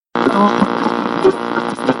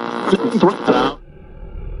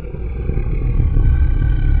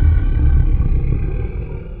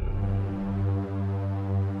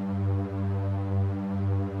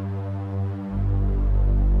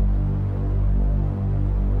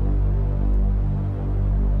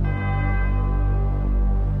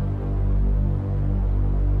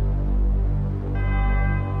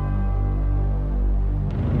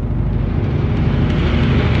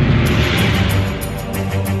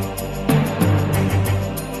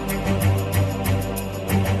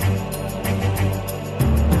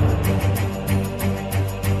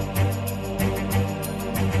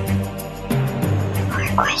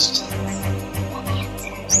Questions and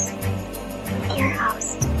answers with your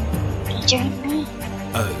host, Adrian Lee.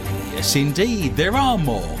 Oh, yes indeed, there are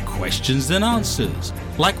more questions than answers.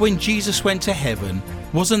 Like when Jesus went to heaven,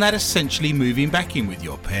 wasn't that essentially moving back in with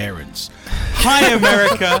your parents? Hi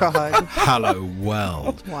America! Hello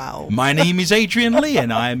world. Wow. My name is Adrian Lee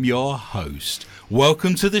and I am your host.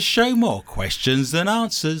 Welcome to the show More Questions Than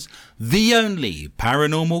Answers, the only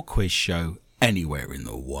paranormal quiz show anywhere in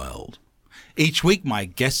the world. Each week, my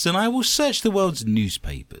guests and I will search the world's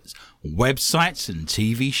newspapers, websites and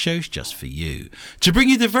TV shows just for you, to bring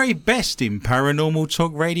you the very best in paranormal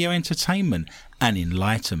talk radio entertainment and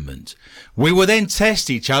enlightenment. We will then test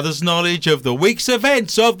each other's knowledge of the week's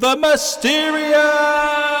events of the mysterious,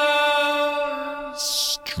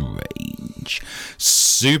 strange,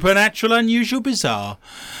 supernatural, unusual, bizarre,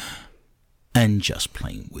 and just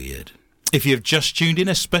plain weird. If you have just tuned in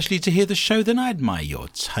especially to hear the show, then I admire your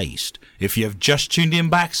taste. If you have just tuned in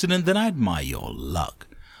by accident, then I admire your luck.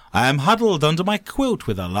 I am huddled under my quilt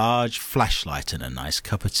with a large flashlight and a nice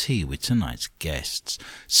cup of tea with tonight's guests,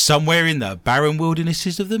 somewhere in the barren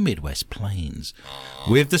wildernesses of the Midwest Plains,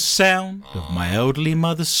 with the sound of my elderly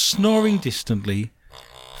mother snoring distantly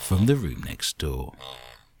from the room next door.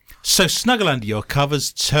 So snuggle under your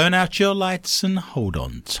covers, turn out your lights and hold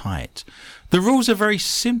on tight. The rules are very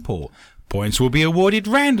simple. Points will be awarded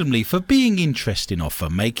randomly for being interesting or for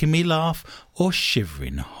making me laugh or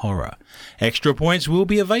shivering horror. Extra points will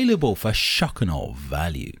be available for shock and awe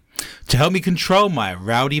value. To help me control my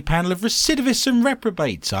rowdy panel of recidivists and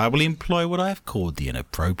reprobates, I will employ what I have called the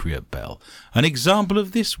inappropriate bell. An example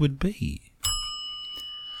of this would be: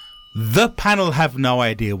 the panel have no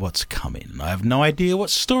idea what's coming. I have no idea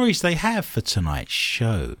what stories they have for tonight's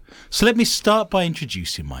show. So let me start by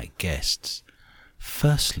introducing my guests.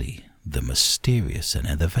 Firstly, the mysterious and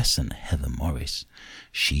effervescent Heather Morris.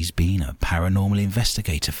 She's been a paranormal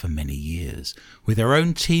investigator for many years, with her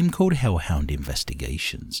own team called Hellhound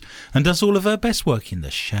Investigations, and does all of her best work in the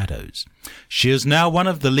shadows. She is now one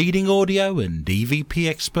of the leading audio and EVP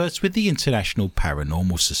experts with the International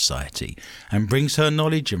Paranormal Society, and brings her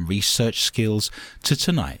knowledge and research skills to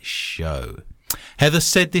tonight's show. Heather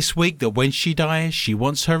said this week that when she dies, she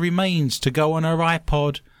wants her remains to go on her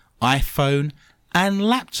iPod, iPhone, and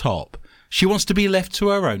laptop. She wants to be left to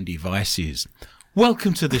her own devices.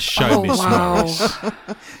 Welcome to the show, Miss Morris.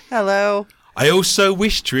 Hello. I also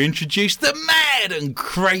wish to introduce the mad and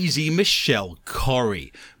crazy Michelle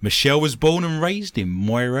Corrie. Michelle was born and raised in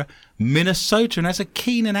Moira, Minnesota, and has a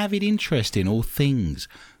keen and avid interest in all things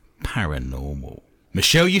paranormal.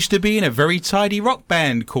 Michelle used to be in a very tidy rock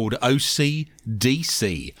band called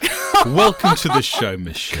OCDC. Welcome to the show,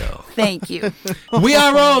 Michelle. Thank you. We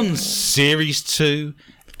are on Series 2,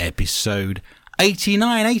 Episode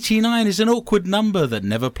 89. 89 is an awkward number that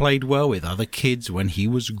never played well with other kids when he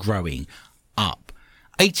was growing up.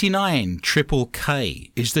 89 triple K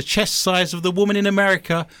is the chest size of the woman in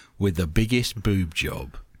America with the biggest boob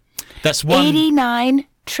job. That's one 89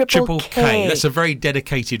 triple K. That's a very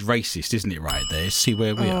dedicated racist, isn't it, right there? See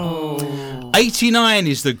where we are. 89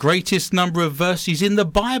 is the greatest number of verses in the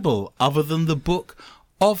Bible other than the book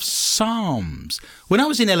of Psalms. When I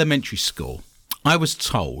was in elementary school, I was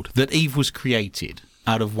told that Eve was created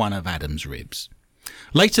out of one of Adam's ribs.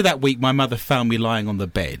 Later that week, my mother found me lying on the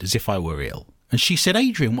bed as if I were ill, and she said,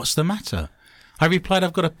 "Adrian, what's the matter?" I replied,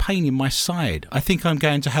 "I've got a pain in my side. I think I'm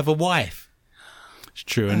going to have a wife." It's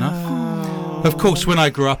true enough. Of course, when I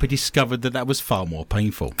grew up, I discovered that was far more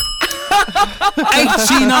painful.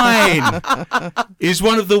 89 is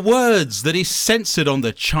one of the words that is censored on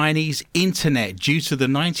the Chinese internet due to the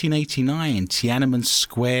 1989 Tiananmen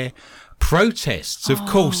Square protests. Of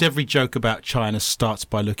course, every joke about China starts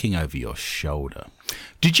by looking over your shoulder.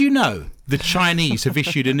 Did you know the Chinese have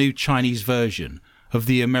issued a new Chinese version of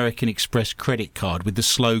the American Express credit card with the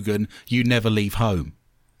slogan, "You never leave home"?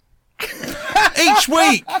 Each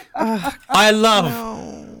week, I love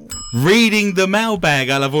reading the mailbag.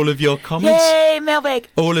 I love all of your comments. Yay, mailbag.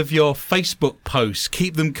 All of your Facebook posts.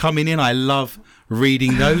 Keep them coming in. I love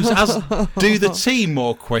reading those, as do the team.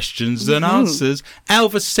 More questions than answers.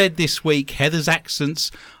 Alva said this week, Heather's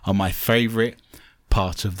accents are my favourite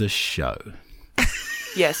part of the show.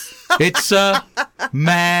 Yes. It's a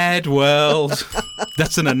mad world.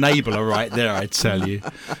 That's an enabler right there, I tell you.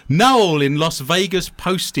 Noel in Las Vegas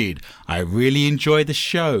posted, I really enjoy the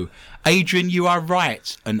show. Adrian, you are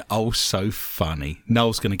right. And oh, so funny.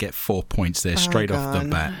 Noel's going to get 4 points there straight off the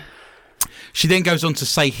bat. She then goes on to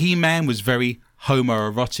say He-Man was very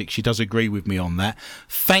homoerotic. She does agree with me on that.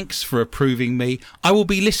 Thanks for approving me. I will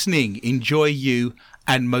be listening. Enjoy you.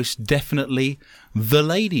 And most definitely the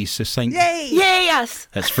ladies. So saying, Yay! Yes!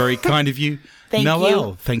 That's very kind of you, Thank Noel.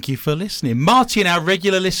 you. Thank you for listening. Martin, our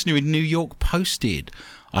regular listener in New York, posted,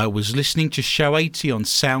 I was listening to Show 80 on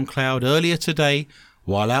SoundCloud earlier today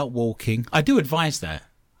while out walking. I do advise that.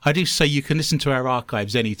 I do say you can listen to our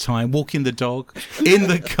archives anytime, walking the dog, in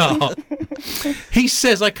the car. He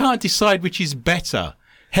says, I can't decide which is better,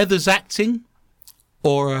 Heather's acting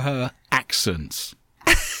or her accents.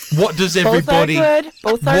 What does everybody? Both are good.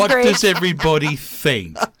 Both are what great. does everybody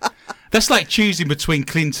think? That's like choosing between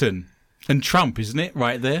Clinton and Trump, isn't it?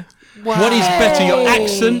 Right there. Wow. What is better, your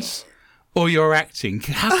accents or your acting?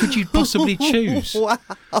 How could you possibly choose? Wow.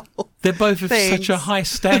 They're both of Thanks. such a high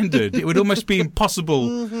standard. It would almost be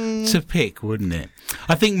impossible to pick, wouldn't it?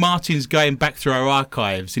 I think Martin's going back through our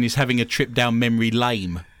archives and he's having a trip down memory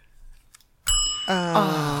lane.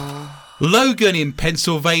 Logan in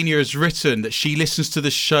Pennsylvania has written that she listens to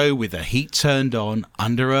the show with the heat turned on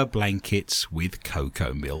under her blankets with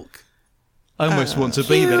cocoa milk. I almost want to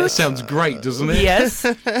be there. That sounds great, doesn't it? Yes.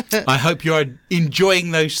 I hope you're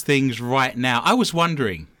enjoying those things right now. I was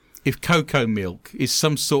wondering if cocoa milk is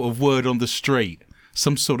some sort of word on the street,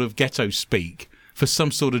 some sort of ghetto speak for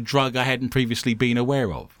some sort of drug I hadn't previously been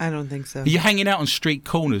aware of. I don't think so. Are you hanging out on street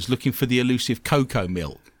corners looking for the elusive cocoa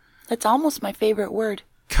milk? That's almost my favorite word.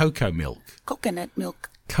 Cocoa milk. Coconut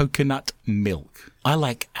milk. Coconut milk. I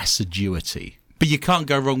like assiduity. But you can't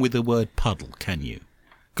go wrong with the word puddle, can you?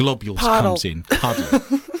 Globules Puddle. comes in. Puddle.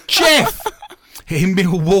 Jeff in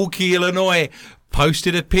Milwaukee, Illinois,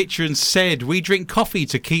 posted a picture and said, we drink coffee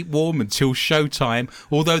to keep warm until showtime,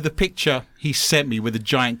 although the picture he sent me with a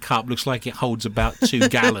giant cup looks like it holds about 2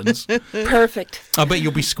 gallons. Perfect. I bet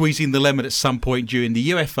you'll be squeezing the lemon at some point during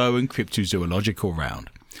the UFO and cryptozoological round.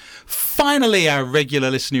 Finally, our regular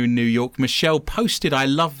listener in New York, Michelle, posted, I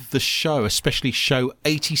love the show, especially show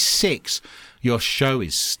 86. Your show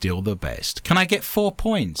is still the best. Can I get 4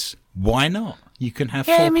 points? Why not? You can have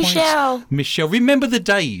 4 Yay, points. Michelle. Michelle, remember the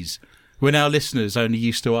days when our listeners only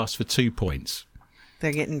used to ask for 2 points?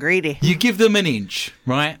 They're getting greedy. You give them an inch,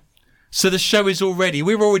 right? So the show is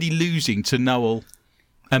we're already losing to Noel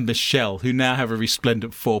and Michelle, who now have a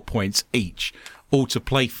resplendent 4 points each. All to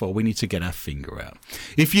play for. We need to get our finger out.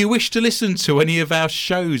 If you wish to listen to any of our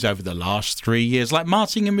shows over the last 3 years, like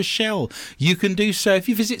Martin and Michelle, you can do so if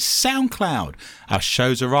you visit SoundCloud. Our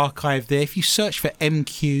shows are archived there if you search for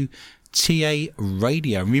MQTA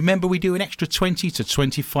Radio. And remember, we do an extra 20 to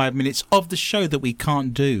 25 minutes of the show that we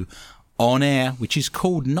can't do on air, which is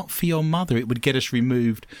called Not For Your Mother. It would get us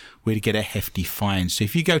removed. We'd get a hefty fine. So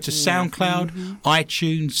if you go to SoundCloud,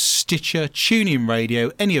 iTunes, Stitcher, TuneIn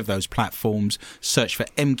Radio, any of those platforms, search for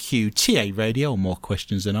MQTA Radio or More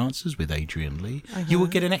Questions Than Answers with Adrian Lee, you will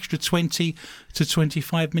get an extra 20 to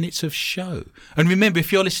 25 minutes of show. And remember,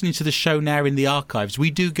 if you're listening to the show now in the archives,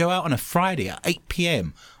 we do go out on a Friday at 8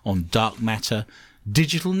 p.m. on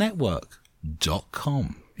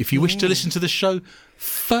darkmatterdigitalnetwork.com. If you wish to listen to the show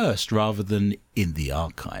first rather than in the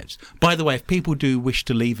archives. By the way, if people do wish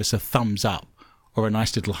to leave us a thumbs up or a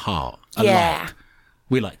nice little heart, a like,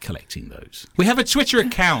 we like collecting those. We have a Twitter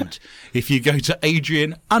account. If you go to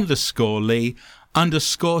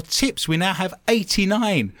Adrian_Lee_tips, we now have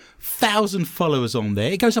 89,000 followers on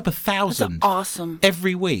there. It goes up 1,000. That's awesome.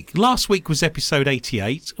 Every week. Last week was episode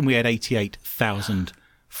 88 and we had 88,000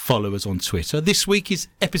 followers on Twitter. This week is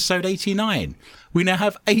episode 89. We now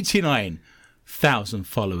have 89,000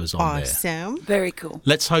 followers on there. Awesome. Very cool.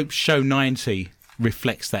 Let's hope show 90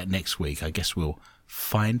 reflects that next week. I guess we'll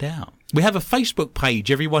find out. We have a Facebook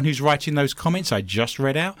page. Everyone who's writing those comments I just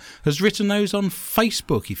read out has written those on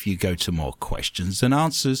Facebook. If you go to More Questions Than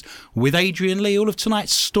Answers with Adrian Lee, all of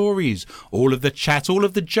tonight's stories, all of the chat, all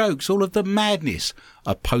of the jokes, all of the madness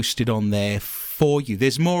are posted on there for you.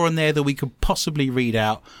 There's more on there that we could possibly read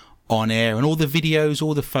out on air, and all the videos,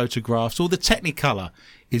 all the photographs, all the Technicolor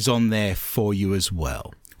is on there for you as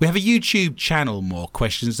well. We have a YouTube channel, More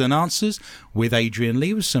Questions Than Answers, with Adrian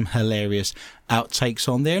Lee, with some hilarious outtakes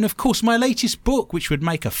on there. And, of course, my latest book, which would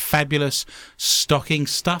make a fabulous stocking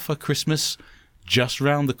stuffer Christmas just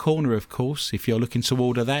round the corner, of course, if you're looking to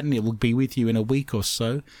order that, and it will be with you in a week or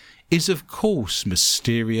so, is, of course,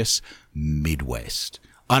 Mysterious Midwest,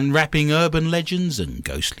 unwrapping urban legends and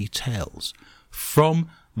ghostly tales from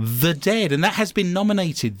the dead. And that has been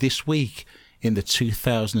nominated this week in the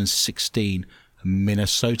 2016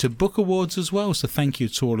 Minnesota Book Awards as well. So thank you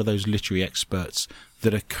to all of those literary experts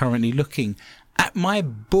that are currently looking at my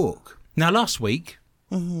book. Now, last week,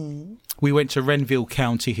 we went to Renville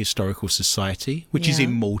County Historical Society, which is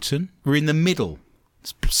in Moulton. We're in the middle,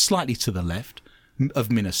 slightly to the left,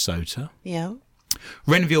 of Minnesota. Yeah.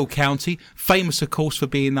 Renville County, famous, of course, for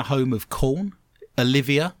being the home of corn.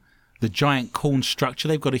 Olivia, the giant corn structure.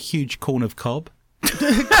 They've got a huge corn of cob.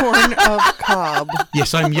 Corn of cob.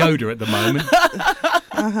 Yes, I'm Yoda at the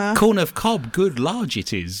moment. Corn of cob, good, large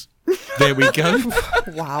it is. There we go.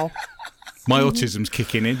 Wow. My autism's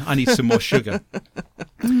kicking in. I need some more sugar.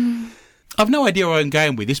 I've no idea where I'm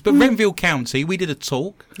going with this, but Renville County, we did a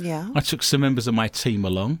talk. Yeah. I took some members of my team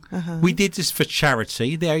along. We did this for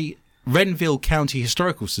charity. The Renville County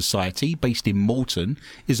Historical Society, based in Moulton,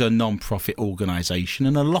 is a non-profit organisation,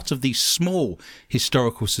 and a lot of these small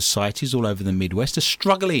historical societies all over the Midwest are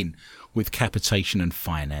struggling with capitation and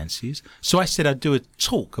finances. So I said I'd do a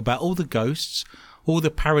talk about all the ghosts, all the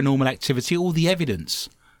paranormal activity, all the evidence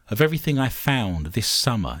of everything I found this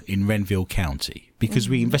summer in Renville County, because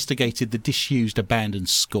we investigated the disused abandoned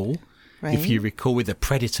school, Right. if you recall, with the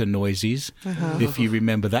predator noises, if you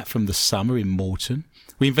remember that from the summer in Moulton.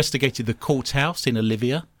 We investigated the courthouse in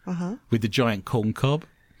Olivia with the giant corn cob.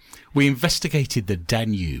 We investigated the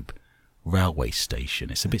Danube railway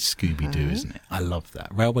station. It's a bit Scooby-Doo, isn't it? I love that.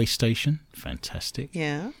 Railway station, fantastic.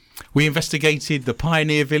 Yeah. We investigated the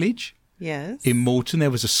Pioneer Village. Yes. In Moulton,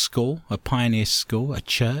 there was a school, a pioneer school, a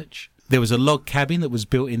church. There was a log cabin that was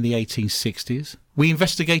built in the 1860s. We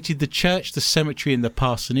investigated the church, the cemetery, and the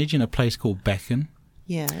parsonage in a place called Beacon.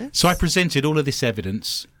 Yes. So I presented all of this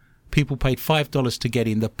evidence. People paid $5 to get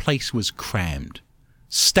in. The place was crammed.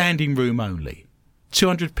 Standing room only.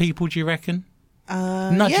 200 people, do you reckon?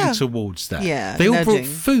 Nudging towards that. Yeah, they all brought nudging.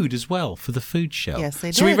 food as well for the food shelf. Yes,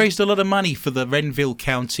 they So we did. raised a lot of money for the Renville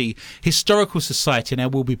County Historical Society. Now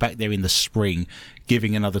we'll be back there in the spring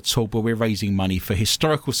giving another talk, but we're raising money for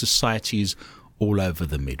historical societies all over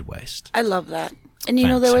the Midwest. I love that. And you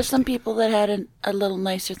know, there were Fantastic. some people that had a little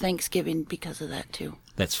nicer Thanksgiving because of that too.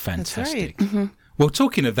 That's fantastic. right. Well,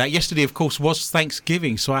 talking of that, yesterday, of course, was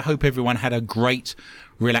Thanksgiving, so I hope everyone had a great,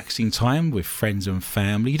 relaxing time with friends and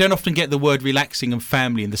family. You don't often get the word relaxing and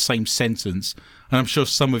family in the same sentence, and I'm sure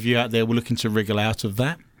some of you out there were looking to wriggle out of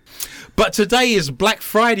that. But today is Black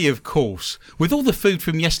Friday, of course. With all the food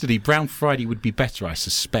from yesterday, Brown Friday would be better, I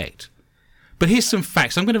suspect. But here's some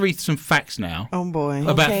facts. I'm going to read some facts now. Oh, boy.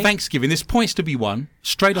 About Okay. Thanksgiving. There's points to be won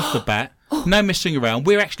straight off the bat. No messing around.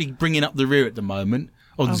 We're actually bringing up the rear at the moment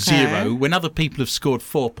on 0 when other people have scored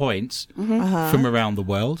 4 points from around the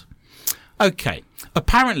world. Okay.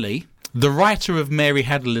 Apparently, the writer of Mary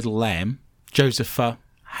Had a Little Lamb, Josepha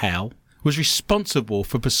Howe, was responsible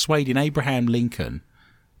for persuading Abraham Lincoln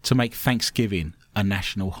to make Thanksgiving a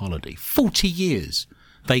national holiday. 40 years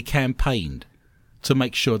they campaigned to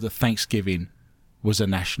make sure that Thanksgiving was a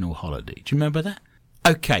national holiday. Do you remember that?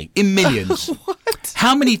 Okay, in millions. What?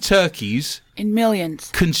 How many turkeys In millions.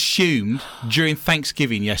 consumed during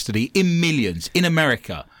Thanksgiving yesterday? In millions. In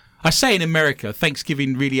America. I say in America,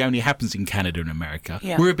 Thanksgiving really only happens in Canada and America.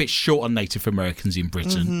 Yeah. We're a bit short on Native Americans in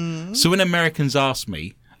Britain. So when Americans ask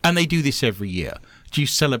me, and they do this every year, do you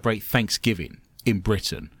celebrate Thanksgiving in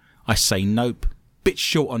Britain? I say nope. Bit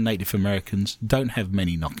short on Native Americans. Don't have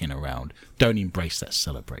many knocking around. Don't embrace that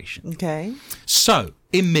celebration. Okay. So,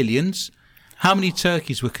 in millions, how many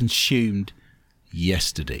turkeys were consumed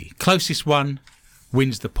yesterday? Closest one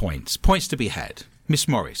wins the points. Points to be had. Miss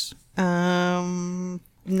Morris.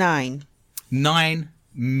 9. 9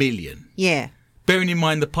 million. Yeah. Bearing in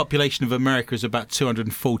mind the population of America is about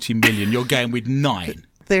 240 million, you're going with 9.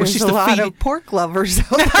 There's just a to lot feed of it- pork lovers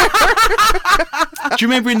out there. Do you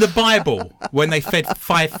remember in the Bible when they fed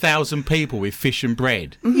 5,000 people with fish and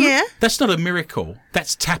bread? Yeah. That's not a miracle.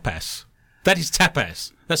 That's tapas. That is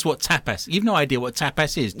tapas. That's what tapas. You've no idea what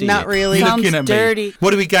tapas is, do you? Not really. You're Sounds looking at me. dirty.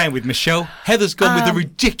 What are we going with, Michelle? Heather's gone with the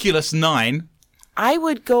ridiculous 9. I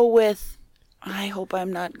would go with, I hope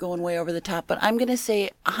I'm not going way over the top, but I'm going to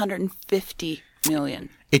say 150 million.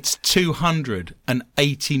 It's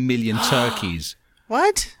 280 million turkeys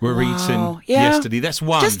What? were Wow. eaten Yeah. yesterday. That's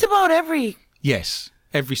one. Just about every. Yes.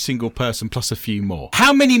 Every single person plus a few more.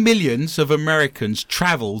 How many millions of Americans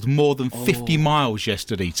travelled more than 50 miles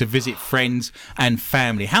yesterday to visit friends and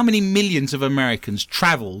family? How many millions of Americans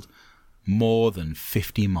travelled more than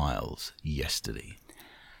 50 miles yesterday?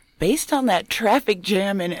 Based on that traffic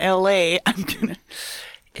jam in L.A., I'm gonna.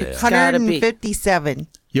 It's gotta be 157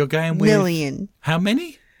 You're going with million. how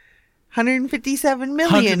many? 157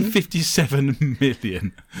 million. 157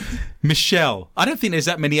 million. Michelle, I don't think there's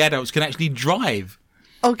that many adults can actually drive.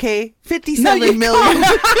 Okay, No, 57 you million.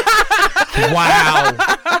 Wow.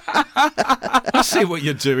 I see what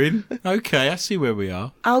you're doing. Okay, I see where we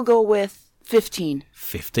are. I'll go with 15.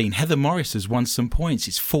 15. Heather Morris has won some points.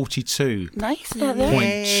 It's 42. Nice, Heather. Point.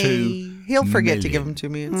 Yay. 2 He'll forget to million. give them to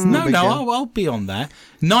me. It's No, big no, deal. I'll be on that.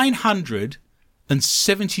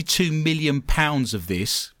 972 million pounds of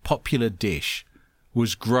this popular dish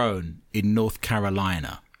was grown in North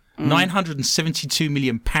Carolina. 972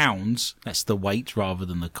 million pounds, that's the weight rather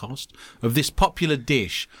than the cost, of this popular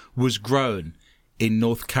dish was grown in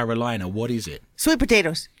North Carolina. What is it? Sweet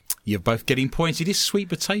potatoes. You're both getting points. It is sweet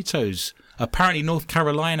potatoes. Apparently, North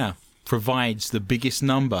Carolina provides the biggest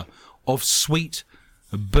number of sweet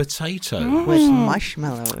potatoes. With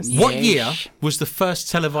marshmallows. What year was the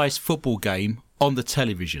first televised football game on the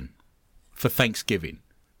television for Thanksgiving?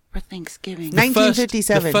 For Thanksgiving. The first-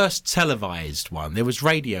 1957. The first televised one. There was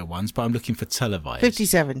radio ones, but I'm looking for televised.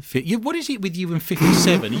 57. What is it with you and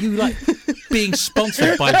 57? Are you like being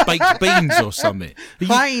sponsored by baked beans or something? Are you-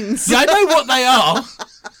 Heinz. Yeah, I know what they are.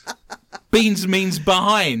 Beans means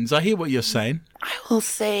behinds. I hear what you're saying. I will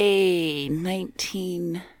say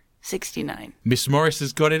 1969. Miss Morris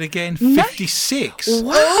has got it again. 56.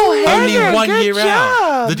 Wow, Only Heather, 1 good year job.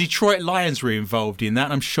 out. The Detroit Lions were involved in that.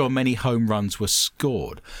 And I'm sure many home runs were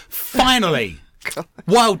scored. Finally,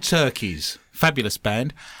 Wild Turkeys. Fabulous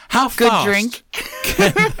band. How Good fast? drink.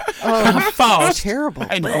 How fast? That's terrible.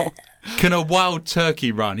 I know. Can a wild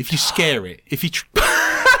turkey run if you scare it? If you...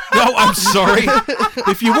 No, I'm sorry.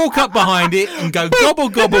 If you walk up behind it and go gobble,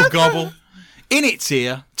 gobble, gobble, in its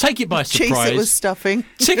ear, take it by Chase surprise, it with stuffing.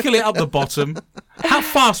 tickle it up the bottom, how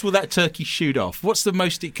fast will that turkey shoot off? What's the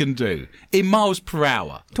most it can do? In miles per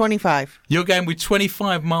hour. 25. You're going with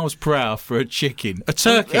 25 miles per hour for a chicken. A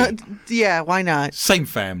turkey. Yeah, why not? Same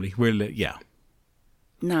family. Yeah.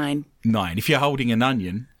 9. 9. If you're holding an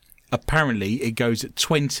onion, apparently it goes at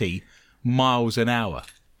 20 miles an hour.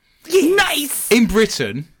 Nice. In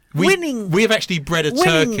Britain, Winning. we have actually bred a Winning.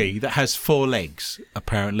 turkey that has 4 legs,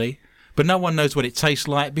 apparently. But no one knows what it tastes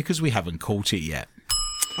like because we haven't caught it yet.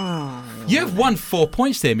 Oh. You've won 4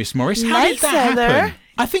 points there, Miss Morris. How Nice, did that Heather. happen?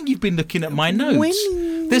 I think you've been looking at my notes.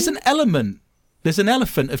 Winning. There's an elephant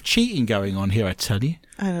of cheating going on here, I tell you.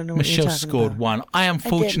 I don't know what Michelle you're talking scored about. 1. I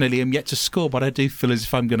unfortunately am yet to score, but I do feel as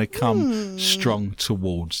if I'm going to come strong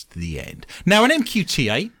towards the end. Now, in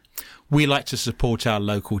MQTA, we like to support our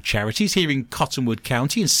local charities here in Cottonwood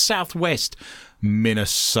County in southwest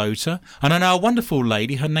Minnesota. And I know a wonderful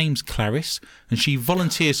lady, her name's Clarice, and she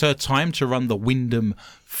volunteers her time to run the Wyndham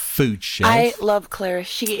Food Shelf. I love Claire.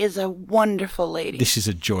 She is a wonderful lady. This is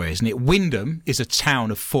a joy, isn't it? Wyndham is a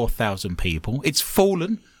town of 4,000 people. It's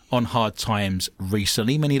fallen on hard times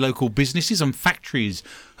recently. Many local businesses and factories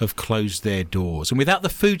have closed their doors. And without the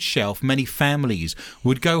food shelf, many families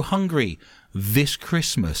would go hungry this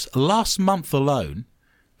Christmas. Last month alone,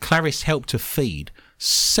 Clarice helped to feed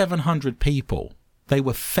 700 people. They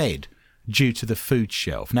were fed due to the food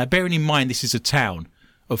shelf. Now, bearing in mind this is a town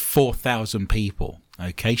of 4,000 people,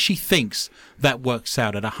 okay? She thinks that works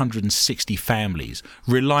out at 160 families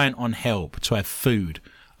reliant on help to have food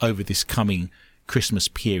over this coming Christmas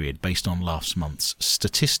period based on last month's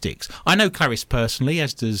statistics. I know Clarice personally,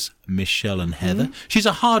 as does Michelle and Heather. She's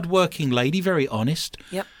a hard-working lady, very honest.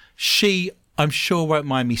 Yep. She, I'm sure, won't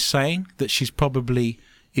mind me saying that she's probably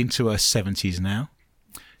into her 70s now.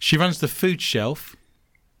 She runs the food shelf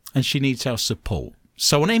and she needs our support.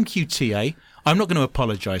 So on MQTA, I'm not going to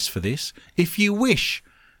apologise for this. If you wish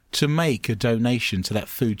to make a donation to that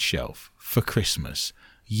food shelf for Christmas,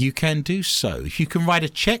 you can do so. If you can write a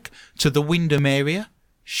cheque to the Wyndham Area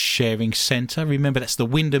Sharing Centre. Remember, that's the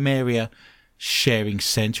Wyndham Area Sharing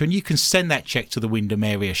Centre. And you can send that cheque to the Wyndham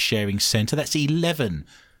Area Sharing Centre. That's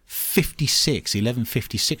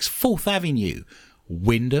 1156 4th Avenue,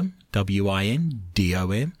 Wyndham,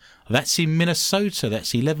 Windom. That's in Minnesota.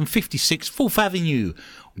 That's 1156 4th Avenue,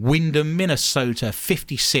 Wyndham, Minnesota,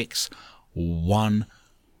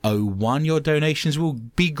 56101. Your donations will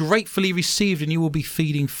be gratefully received and you will be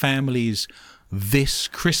feeding families this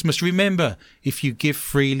Christmas. Remember, if you give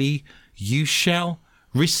freely, you shall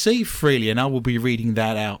receive freely, and I will be reading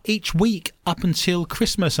that out each week up until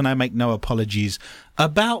Christmas, and I make no apologies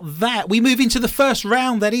about that. We move into the first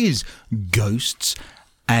round, that is Ghosts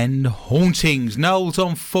and Hauntings. Noel's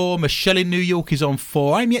on 4, Michelle in New York is on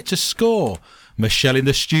 4. I'm yet to score. Michelle in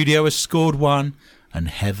the studio has scored 1, and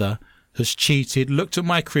Heather has cheated, looked at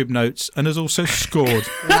my crib notes, and has also scored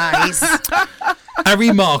Nice. a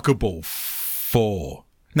remarkable 4.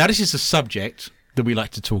 Now, this is a subject that we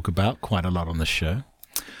like to talk about quite a lot on the show.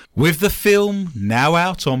 With the film now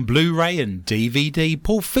out on Blu-ray and DVD,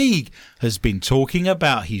 Paul Feig has been talking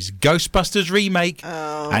about his Ghostbusters remake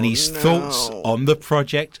and his thoughts on the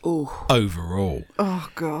project overall. Oh,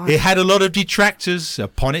 God. It had a lot of detractors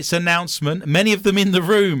upon its announcement, many of them in the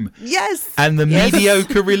room. Yes. And the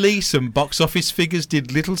mediocre release and box office figures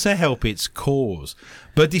did little to help its cause.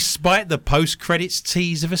 But despite the post-credits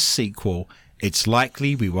tease of a sequel, it's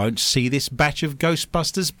likely we won't see this batch of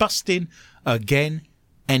Ghostbusters busting again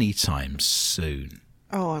anytime soon.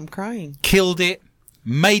 Oh, I'm crying. Killed it,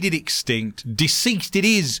 made it extinct, deceased it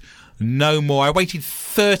is no more. I waited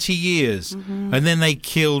 30 years and then they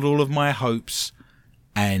killed all of my hopes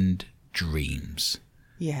and dreams.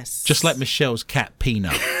 Yes. Just like Michelle's cat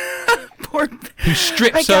Peanut, Poor who I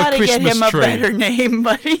strips her gotta get Christmas him a tree. better name,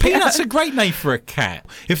 but Peanut's a great name for a cat.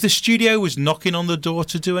 If the studio was knocking on the door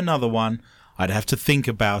to do another one, I'd have to think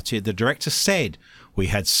about it. The director said, "We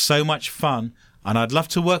had so much fun and I'd love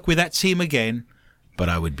to work with that team again, but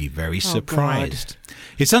I would be very surprised."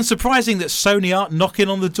 It's unsurprising that Sony aren't knocking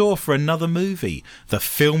on the door for another movie. The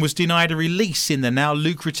film was denied a release in the now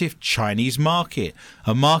lucrative Chinese market,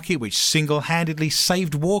 a market which single-handedly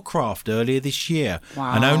saved Warcraft earlier this year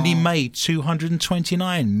and only made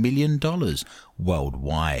 $229 million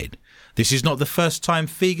worldwide. This is not the first time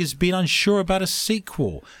Feig has been unsure about a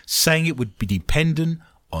sequel, saying it would be dependent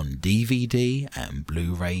on DVD and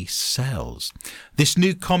Blu-ray sales. This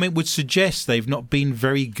new comment would suggest they've not been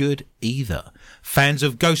very good either. Fans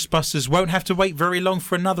of Ghostbusters won't have to wait very long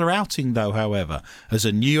for another outing though, however, as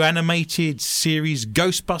a new animated series,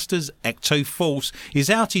 Ghostbusters Ecto Force, is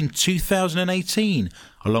out in 2018,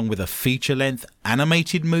 along with a feature-length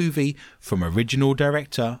animated movie from original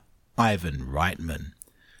director Ivan Reitman.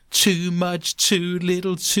 Too much, too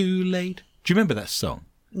little, too late. Do you remember that song?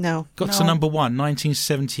 No. Got to number 1,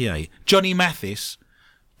 1978. Johnny Mathis,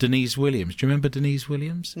 Denise Williams. Do you remember Denise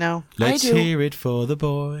Williams? No. Let's I do. hear it for the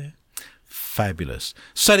boy. Fabulous.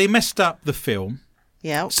 So they messed up the film.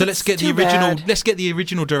 Yeah. So let's get the too original. bad. Let's get the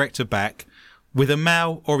original director back with a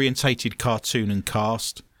male-orientated cartoon and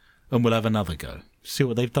cast, and we'll have another go. See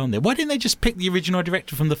what they've done there. Why didn't they just pick the original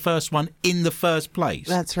director from the first one in the first place?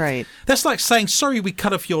 That's right. That's like saying, sorry, we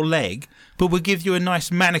cut off your leg, but we'll give you a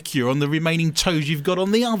nice manicure on the remaining toes you've got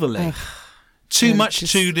on the other leg. Too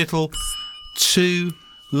much, too little, too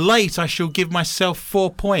late. I shall give myself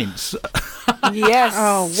 4 points. Yes.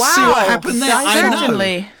 Oh, wow. See what happened there? I know.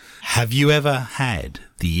 Certainly. Have you ever had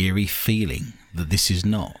the eerie feeling that this is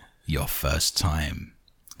not your first time?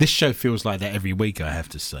 This show feels like that every week, I have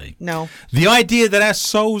to say. No. The idea that our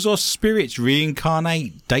souls or spirits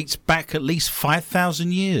reincarnate dates back at least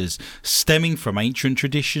 5,000 years, stemming from ancient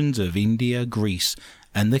traditions of India, Greece,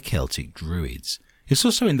 and the Celtic Druids. It's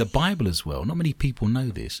also in the Bible as well. Not many people know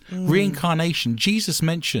this. Reincarnation, Jesus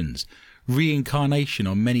mentions reincarnation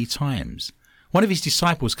on many times. One of his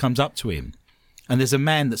disciples comes up to him, and there's a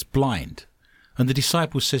man that's blind. And the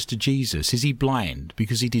disciple says to Jesus, is he blind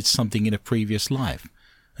because he did something in a previous life?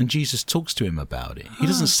 And Jesus talks to him about it. He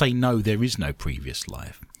doesn't say, no, there is no previous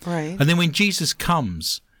life. Right. And then when Jesus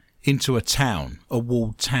comes into a town, a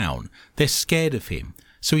walled town, they're scared of him.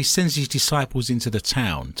 So he sends his disciples into the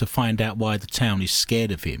town to find out why the town is scared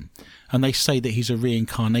of him. And they say that he's a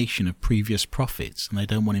reincarnation of previous prophets, and they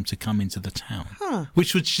don't want him to come into the town.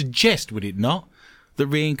 Which would suggest, would it not, that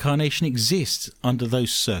reincarnation exists under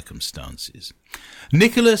those circumstances.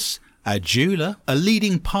 Nicholas Adjula, a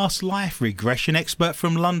leading past life regression expert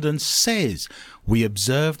from London, says, we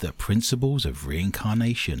observe the principles of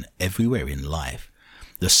reincarnation everywhere in life.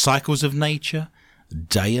 The cycles of nature,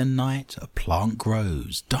 day and night, a plant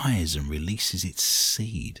grows, dies and releases its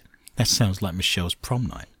seed. That sounds like Michelle's prom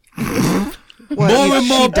night. More and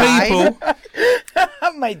more people.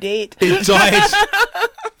 My date. It died.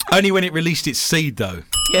 Only when it released its seed, though.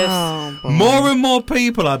 Yes. Oh, boy. More and more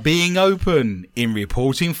people are being open in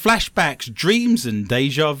reporting flashbacks, dreams and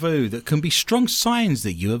deja vu that can be strong signs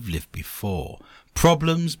that you have lived before.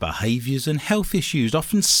 Problems, behaviours and health issues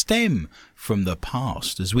often stem from the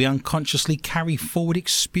past as we unconsciously carry forward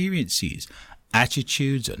experiences,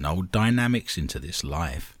 attitudes and old dynamics into this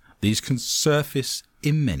life. These can surface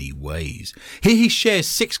in many ways. Here he shares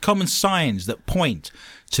 6 common signs that point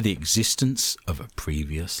to the existence of a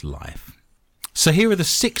previous life. So here are the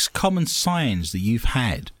 6 common signs that you've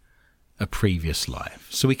had a previous life.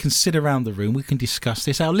 So we can sit around the room, we can discuss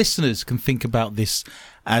this. Our listeners can think about this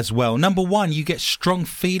as well. Number 1, you get strong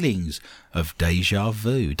feelings of deja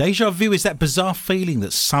vu. Deja vu is that bizarre feeling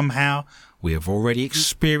that somehow We have already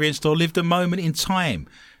experienced or lived a moment in time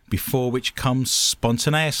before which comes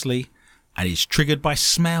spontaneously and is triggered by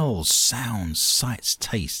smells, sounds, sights,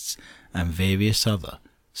 tastes, and various other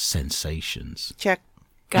sensations. Check.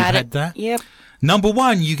 Got You've it. had that? Yep. Number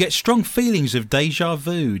 1, you get strong feelings of deja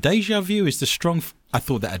vu. Deja vu is the strong... I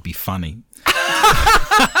thought that'd be funny.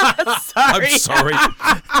 I'm sorry.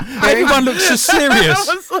 Everyone looks so serious.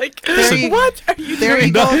 I was like, you- what are you There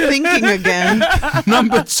you go, thinking again.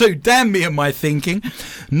 Number 2, damn me and my thinking.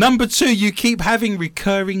 Number 2, you keep having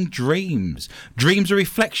recurring dreams. Dreams are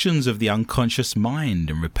reflections of the unconscious mind,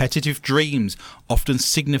 and repetitive dreams often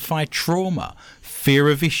signify trauma, fear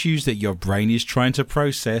of issues that your brain is trying to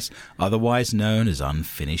process, otherwise known as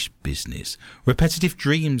unfinished business. Repetitive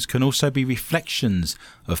dreams can also be reflections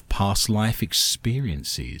of past life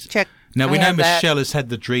experiences. Check. Now, we I know have that. Michelle has had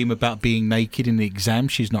the dream about being naked in the exam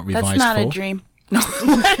she's not revised That's not for. a dream.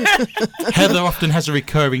 Heather often has a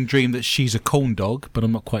recurring dream that she's a corn dog, but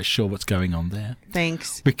I'm not quite sure what's going on there.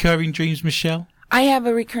 Thanks. Recurring dreams, Michelle? I have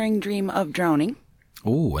a recurring dream of drowning.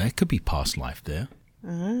 Oh, there could be past life there.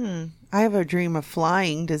 I have a dream of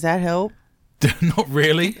flying. Does that help? Not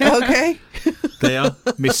really. Okay. There,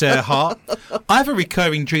 Miss Earhart. I have a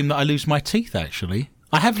recurring dream that I lose my teeth, actually.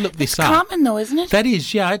 I have looked this up. Common though, isn't it? That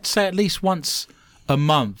is, yeah, I'd say at least once a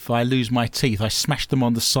month I lose my teeth. I smash them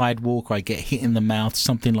on the sidewalk, or I get hit in the mouth,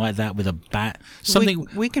 something like that with a bat. Something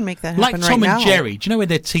we can make that like happen Tom right and now. Jerry. Do you know when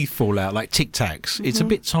their teeth fall out, like Tic Tacs? It's a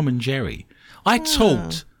bit Tom and Jerry. I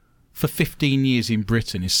taught for 15 years in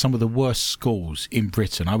Britain in some of the worst schools in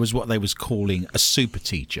Britain. I was what they was calling a super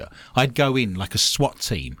teacher. I'd go in like a SWAT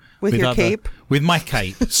team. With your cape? With my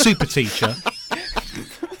cape. Super teacher.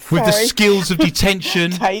 With the skills of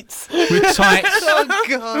detention. Tights. With tights. Oh,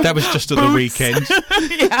 God. That was just at the weekend.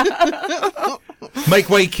 Make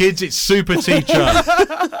way, kids. It's super teacher.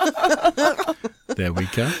 There we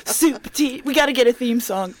go. Super tea. We got to get a theme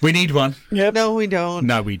song. We need one. No, we don't.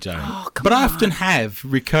 No, we don't. Oh, come But I on. often have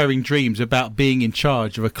recurring dreams about being in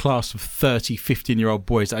charge of a class of 30, 15-year-old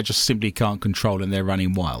boys that I just simply can't control and they're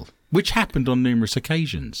running wild, which happened on numerous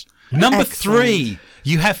occasions. Number Excellent. 3,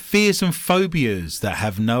 you have fears and phobias that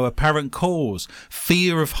have no apparent cause.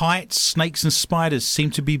 Fear of heights, snakes and spiders seem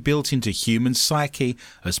to be built into human psyche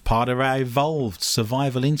as part of our evolved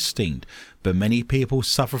survival instinct. But many people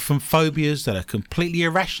suffer from phobias that are completely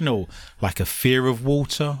irrational, like a fear of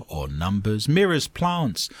water or numbers, mirrors,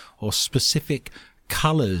 plants, or specific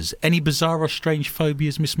colours. Any bizarre or strange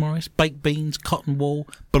phobias, Miss Morris? Baked beans, cotton wool,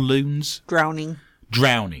 balloons, Drowning.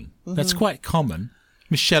 drowning. That's quite common.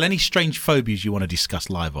 Michelle, any strange phobias you want to discuss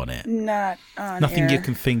live on air? Not on Nothing air. you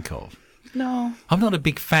can think of. No. I'm not a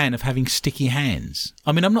big fan of having sticky hands.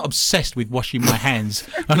 I mean, I'm not obsessed with washing my hands,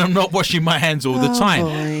 and I'm not washing my hands all the time.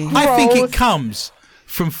 boy. I think Gross. it comes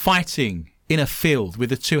from fighting in a field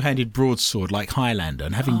with a two-handed broadsword like Highlander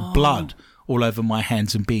and having blood all over my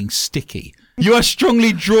hands and being sticky. You are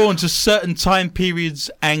strongly drawn to certain time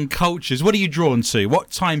periods and cultures. What are you drawn to?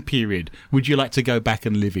 What time period would you like to go back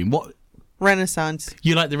and live in? What Renaissance.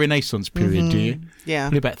 you like the Renaissance period, do you? Yeah.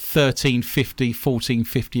 Probably about 1350,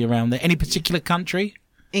 1450, around there. Any particular country?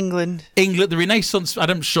 England. England, the Renaissance.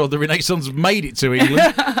 I'm sure the Renaissance made it to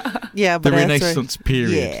England. Yeah, The but that's Renaissance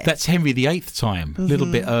period. Yeah. That's Henry VIII time. A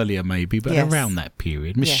little bit earlier, maybe, but Yes. around that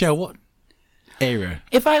period. Michelle, what era?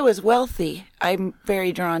 If I was wealthy, I'm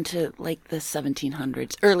very drawn to like the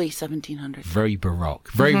 1700s, early 1700s. Very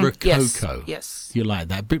Baroque. Very Rococo. Yes. You like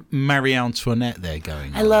that? Bit Marie Antoinette there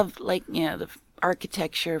going I on. love the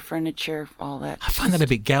architecture, furniture, all that. I find that a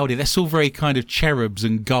bit gaudy. That's all very kind of cherubs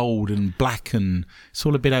and gold and black, and it's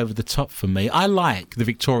all a bit over the top for me. I like the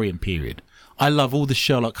Victorian period. I love all the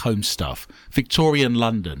Sherlock Holmes stuff. Victorian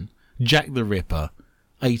London, Jack the Ripper,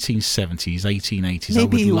 1870s, 1880s. I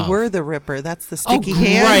Maybe would you love. were the Ripper. That's the Oh, sticky great.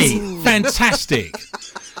 hands. Fantastic.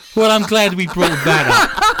 Well, I'm glad we brought that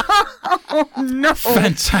up. No.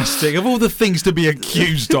 Fantastic. Of all the things to be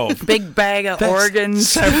accused of. Big bag of That's organs.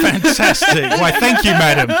 So fantastic. Why, thank you,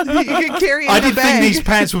 madam. You can carry it I in a didn't think bag. these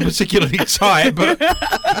pants were particularly tight, but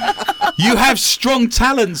you have strong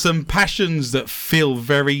talents and passions that feel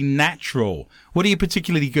very natural. What are you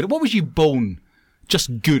particularly good at? What was you born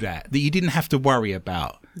just good at that you didn't have to worry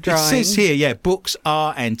about? Drawing. It says here, yeah, books,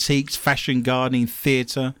 art, antiques, fashion, gardening,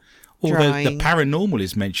 theatre. Although the Drawing. paranormal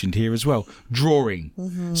is mentioned here as well. Drawing.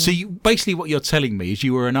 So you, basically what you're telling me is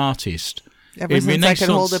you were an artist. Ever in since I could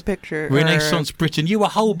hold a picture. or- Renaissance Britain. You were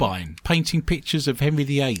Holbein, painting pictures of Henry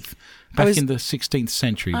VIII back was- in the 16th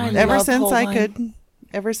century. I weren't love you?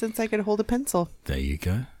 Ever since I could hold a pencil. There you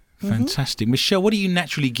go. Fantastic. Michelle, what are you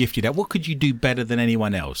naturally gifted at? What could you do better than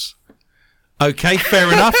anyone else? Okay,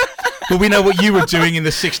 fair enough. Well, we know what you were doing in the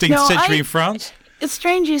 16th No, century I- in France. It's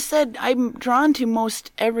strange you said I'm drawn to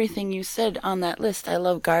most everything you said on that list. I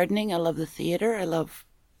love gardening. I love the theater. I love...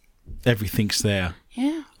 Everything's there.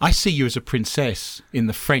 Yeah. I see you as a princess in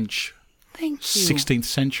the French Thank you. 16th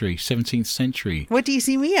century, 17th century. What do you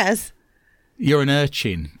see me as? You're an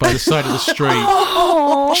urchin by the side of the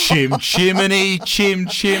street. Chim chimney, chim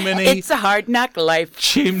chimney. It's a hard knock life.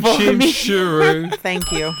 Chim for chim me. shuru.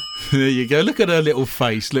 Thank you. There you go. Look at her little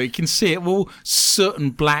face. Look, you can see it all soot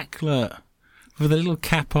and black. Look. With a little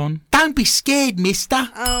cap on. Don't be scared, mister.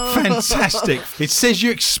 Oh. Fantastic. It says you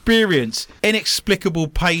experience inexplicable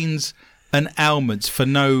pains and ailments for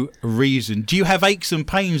no reason. Do you have aches and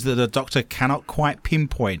pains that a doctor cannot quite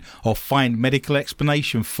pinpoint or find medical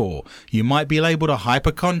explanation for? You might be labelled a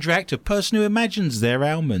hypochondriac, a person who imagines their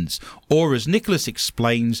ailments. Or, as Nicholas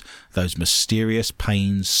explains, those mysterious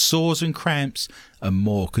pains, sores and cramps and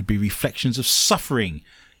more could be reflections of suffering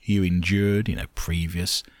you endured in a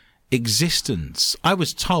previous existence. I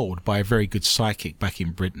was told by a very good psychic back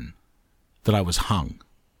in Britain that I was hung.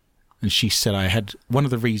 And she said I had one of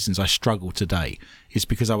the reasons I struggle today is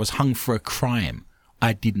because I was hung for a crime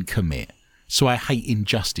I didn't commit. So I hate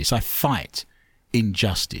injustice. I fight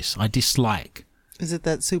injustice. I dislike. Is it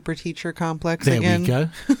that super teacher complex There again? we go.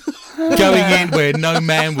 Going in where no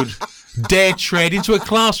man would dare tread into a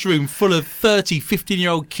classroom full of 30,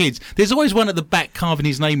 15-year-old kids. There's always one at the back carving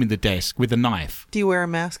his name in the desk with a knife. Do you wear a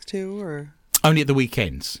mask too, or? Only at the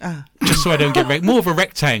weekends. Ah. Just so I don't get more of a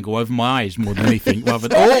rectangle over my eyes more than anything. Rather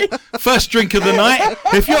than, first drink of the night.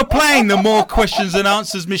 If you're playing the more questions than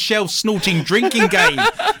answers Michelle snorting drinking game,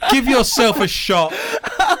 give yourself a shot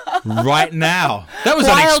right now. That was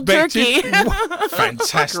Wild unexpected. turkey.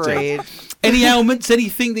 Fantastic. Great. Any ailments,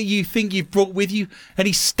 anything that you think you've brought with you?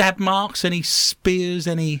 Any stab marks, any spears,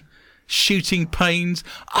 any shooting pains?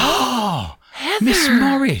 Ah, Miss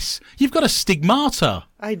Morris, you've got a stigmata.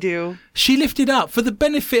 I do. She lifted up, for the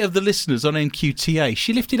benefit of the listeners on MQTA,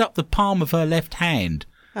 she lifted up the palm of her left hand.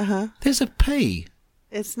 Uh-huh. There's a P.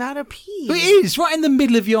 It's not a P. It is, right in the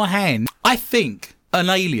middle of your hand. I think an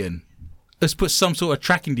alien has put some sort of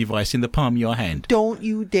tracking device in the palm of your hand. Don't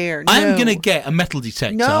you dare. No. I'm going to get a metal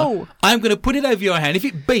detector. No. I'm going to put it over your hand. If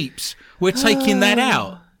it beeps, we're taking that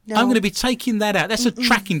out. No. I'm going to be taking that out. That's a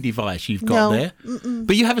tracking device you've got No. there.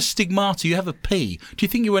 But you have a stigmata, you have a P. Do you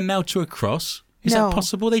think you were nailed to a cross? Is No. that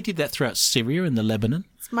possible? They did that throughout Syria and the Lebanon.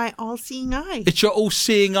 It's my all-seeing eye. It's your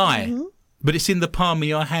all-seeing eye, but it's in the palm of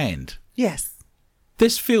your hand. Yes.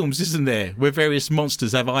 There's films, isn't there, where various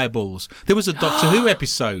monsters have eyeballs. There was a Doctor Who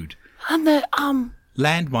episode, And the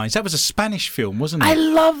Landmines. That was a Spanish film, wasn't it? I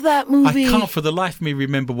love that movie. I can't for the life of me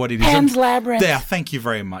remember what it is. Pan's Labyrinth. There, thank you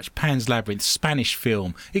very much. Pan's Labyrinth, Spanish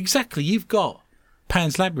film. Exactly, you've got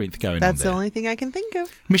Pan's Labyrinth going on That's there. the only thing I can think of.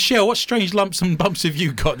 Michelle, what strange lumps and bumps have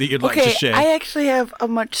you got that you'd like to Okay, share? I actually have a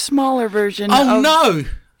much smaller version. Oh, of, no!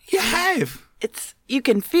 You have! It's you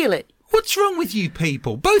can feel it. What's wrong with you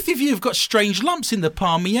people? Both of you have got strange lumps in the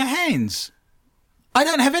palm of your hands. I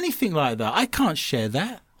don't have anything like that. I can't share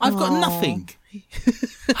that. I've got nothing.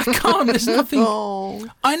 I can't. There's nothing. Oh,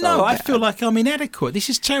 I know. so I bad. feel like I'm inadequate. This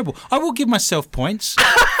is terrible. I will give myself points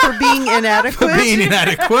For being inadequate. for being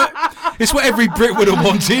inadequate. It's what every Brit would have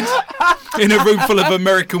wanted in a room full of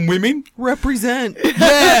American women. Represent.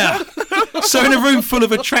 Yeah. So in a room full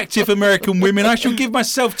of attractive American women, I shall give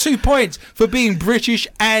myself 2 points for being British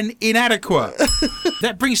and inadequate.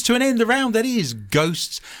 That brings to an end the round that is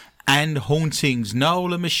Ghosts and Hauntings.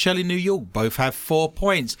 Noel and Michelle in New York both have 4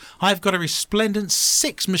 points. I've got a resplendent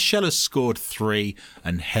 6. Michelle has scored 3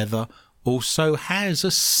 and Heather also has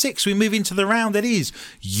a 6. We move into the round that is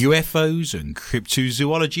UFOs and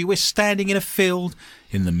cryptozoology. We're standing in a field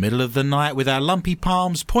in the middle of the night with our lumpy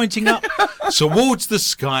palms pointing up towards the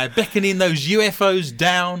sky, beckoning those UFOs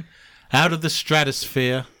down out of the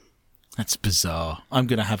stratosphere. That's bizarre. I'm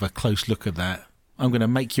going to have a close look at that. I'm going to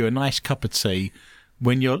make you a nice cup of tea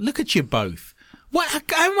when you're... Look at you both. How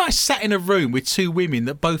am I sat in a room with 2 women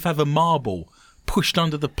that both have a marble pushed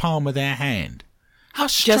under the palm of their hand? How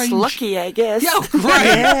strange. Just lucky, I guess. Yeah, great.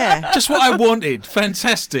 Yeah. Just what I wanted.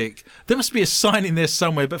 Fantastic. There must be a sign in there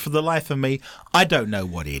somewhere, but for the life of me, I don't know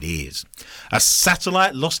what it is. A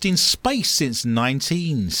satellite lost in space since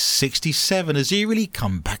 1967 has eerily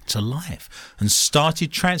come back to life and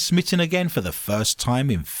started transmitting again for the first time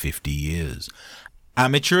in 50 years.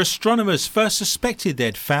 Amateur astronomers first suspected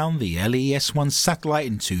they'd found the LES-1 satellite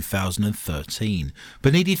in 2013,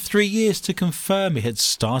 but needed 3 years to confirm it had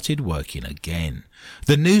started working again.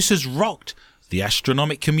 The news has rocked. The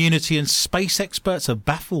astronomic community and space experts are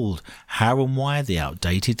baffled how and why the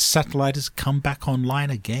outdated satellite has come back online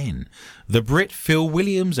again. The Brit Phil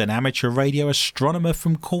Williams, an amateur radio astronomer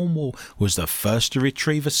from Cornwall, was the first to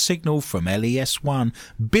retrieve a signal from LES-1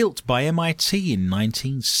 built by MIT in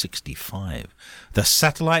 1965. The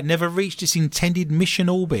satellite never reached its intended mission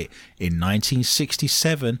orbit in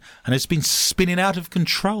 1967 and has been spinning out of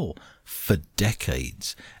control for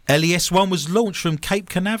decades. LES-1 was launched from Cape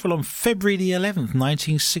Canaveral on February the 11th,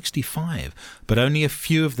 1965, but only a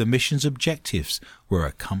few of the mission's objectives were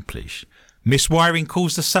accomplished. Miswiring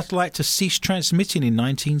caused the satellite to cease transmitting in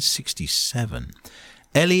 1967.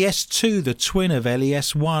 LES-2, the twin of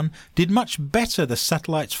LES-1, did much better. The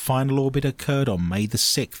satellite's final orbit occurred on May the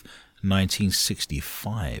 6th,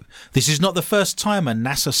 1965. This is not the first time a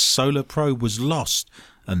NASA solar probe was lost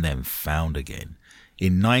and then found again.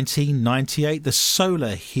 In 1998, the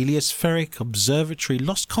Solar Heliospheric Observatory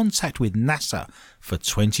lost contact with NASA for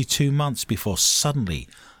 22 months before suddenly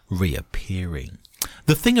reappearing.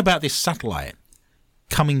 The thing about this satellite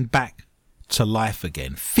coming back to life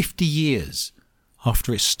again 50 years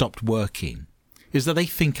after it stopped working is that they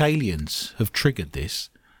think aliens have triggered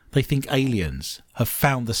this. They think aliens have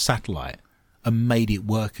found the satellite and made it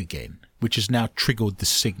work again, which has now triggered the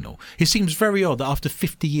signal. It seems very odd that after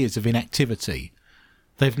 50 years of inactivity,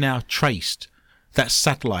 they've now traced that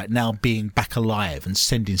satellite now being back alive and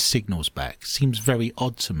sending signals back. Seems very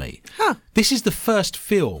odd to me. This is the first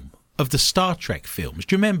film of the Star Trek films.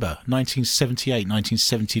 Do you remember 1978,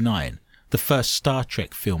 1979, the first Star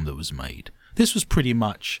Trek film that was made? This was pretty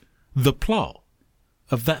much the plot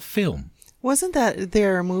of that film. Wasn't that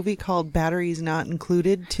there a movie called Batteries Not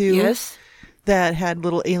Included, too? Yes. That had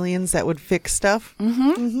little aliens that would fix stuff?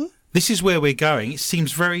 Mm-hmm. This is where we're going. It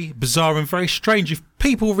seems very bizarre and very strange. If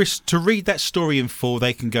people wish to read that story in full,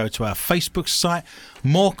 they can go to our Facebook site.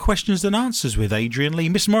 More questions than answers with Adrian Lee.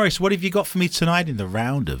 Miss Morris, what have you got for me tonight in the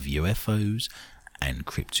round of UFOs and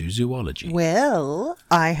cryptozoology? Well,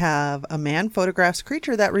 I have a man photographs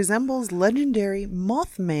creature that resembles legendary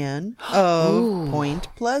Mothman of Point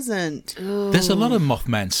Pleasant. There's a lot of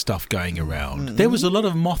Mothman stuff going around. There was a lot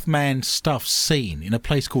of Mothman stuff seen in a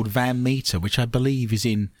place called Van Meter, which I believe is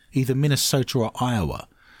in either Minnesota or Iowa.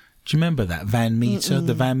 Do you remember that Van Meter,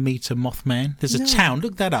 the Van Meter Mothman? There's a town,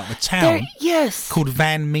 look that up, a town called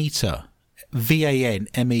Van Meter,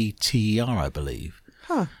 Vanmeter, I believe.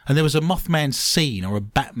 And there was a Mothman scene or a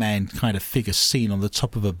Batman kind of figure seen on the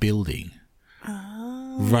top of a building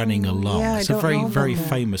running along. Yeah, it's a very, very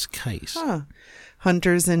famous case.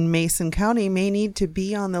 Hunters in Mason County may need to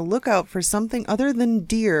be on the lookout for something other than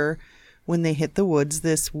deer when they hit the woods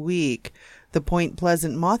this week. The Point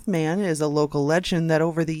Pleasant Mothman is a local legend that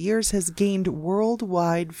over the years has gained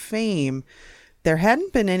worldwide fame. There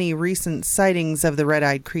hadn't been any recent sightings of the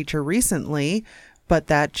red-eyed creature recently, but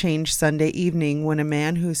that changed Sunday evening when a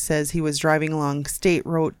man who says he was driving along State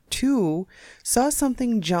Road 2 saw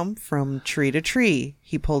something jump from tree to tree.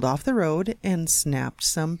 He pulled off the road and snapped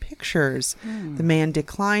some pictures. The man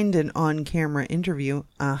declined an on-camera interview,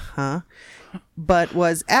 but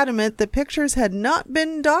was adamant the pictures had not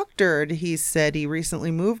been doctored. He said he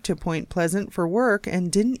recently moved to Point Pleasant for work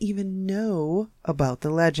and didn't even know about the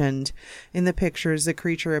legend. In the pictures, the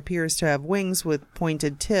creature appears to have wings with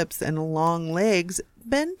pointed tips and long legs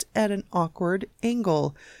bent at an awkward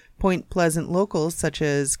angle. Point Pleasant locals such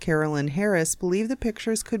as Carolyn Harris believe the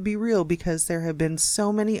pictures could be real because there have been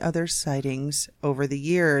so many other sightings over the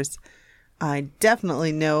years. I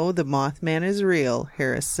definitely know the Mothman is real,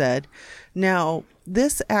 Harris said. Now,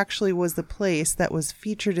 this actually was the place that was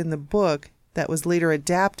featured in the book that was later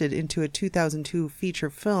adapted into a 2002 feature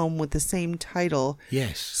film with the same title.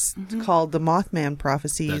 Yes. Called The Mothman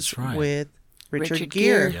Prophecies. That's right. With Richard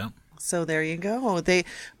Gere. Yep. So there you go.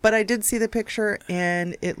 But I did see the picture,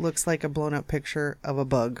 and it looks like a blown-up picture of a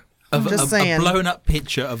bug. Just saying. A blown-up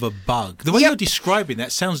picture of a bug. The way you're describing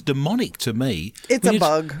that sounds demonic to me. It's a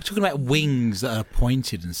bug. We're talking about wings that are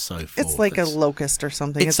pointed and so forth. It's like a locust or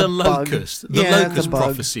something. It's a locust. Bug. The locust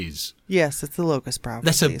prophecies. Yes, it's the locust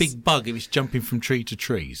prophecies. That's a big bug if it's jumping from tree to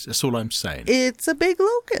trees. That's all I'm saying. It's a big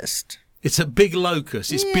locust. It's a big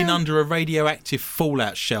locust. It's been under a radioactive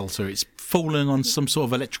fallout shelter. It's fallen on some sort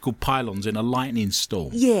of electrical pylons in a lightning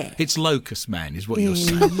storm. Yeah. It's Locust Man is what you're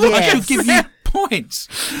saying. I should give you points.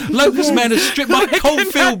 Locust Man has stripped my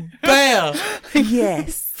coalfield bare.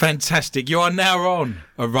 Yes. Fantastic. You are now on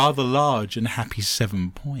a rather large and happy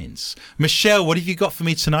 7 points. Michelle, what have you got for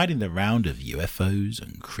me tonight in the round of UFOs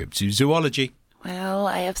and cryptozoology? Well,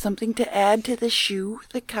 I have something to add to the shoe,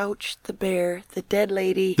 the couch, the bear, the dead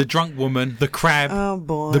lady. The drunk woman, the crab, Oh,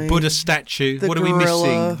 boy. the Buddha statue. The What are we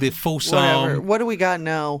gorilla, missing? The false Whatever. arm. What do we got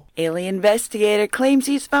now? Alien investigator claims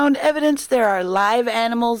he's found evidence there are live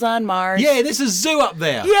animals on Mars. Yeah, there's a zoo up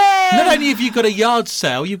there. Yeah! Not only have you got a yard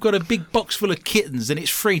sale, you've got a big box full of kittens, and it's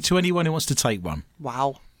free to anyone who wants to take one.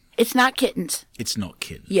 Wow. It's not kittens. It's not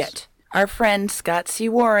kittens. Yet. Our friend Scott C.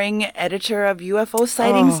 Waring, editor of UFO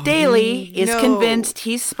Sightings Daily, is no. convinced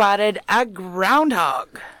he's spotted a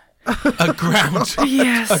groundhog. A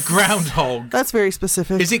Yes. a groundhog. That's very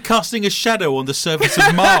specific. Is it casting a shadow on the surface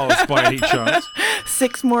of Mars by any chance?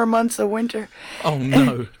 6 more months of winter. Oh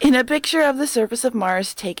no. In a picture of the surface of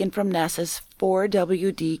Mars taken from NASA's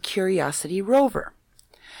 4WD Curiosity rover.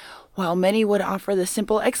 While many would offer the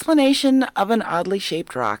simple explanation of an oddly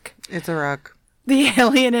shaped rock, It's a rock. the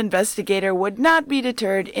alien investigator would not be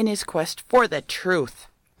deterred in his quest for the truth.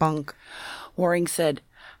 Bunk. Waring said,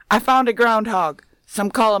 I found a groundhog. Some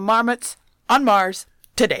call them marmots on Mars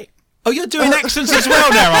today. Oh, you're doing accents as well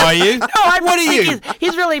now, are you? No, I What are you?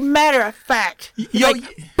 He's really matter of fact. You're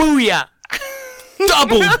Booyah.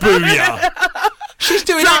 double booyah. She's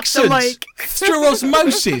doing Drop the accents mic. through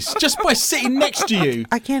osmosis just by sitting next to you.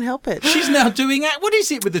 I can't help it. She's now doing what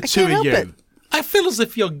is it with the two can't of you? help it. I feel as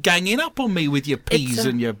if you're ganging up on me with your P's It's a-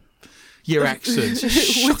 and your accents.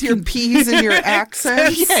 With your P's and your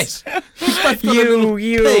accents. Yes. You've both got a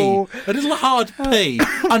You. little P, a little hard P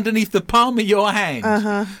underneath the palm of your hand.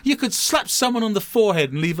 Uh-huh. You could slap someone on the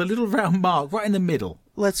forehead and leave a little round mark right in the middle.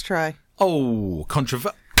 Let's try. Oh,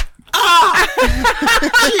 controversial. Ah!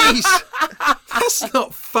 Jeez. That's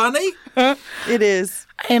not funny. It is.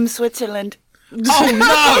 I am Switzerland.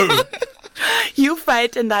 Oh, no. You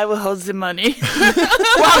fight and I will hold the money.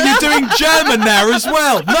 Wow, you're doing German now as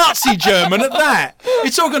well. Nazi German at that.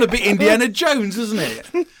 It's all going to be Indiana Jones, isn't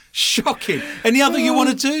it? Shocking. Any other you want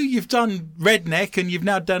to do? You've done redneck and you've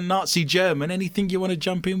now done Nazi German. Anything you want to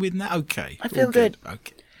jump in with now? Okay. I feel All good.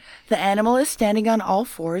 Okay. The animal is standing on all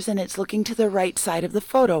fours and it's looking to the right side of the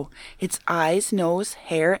photo. Its eyes, nose,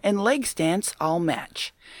 hair, and leg stance all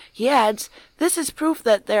match. He adds, this is proof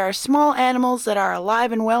that there are small animals that are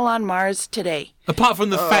alive and well on Mars today. Apart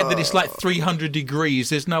from the fact that it's like 300 degrees,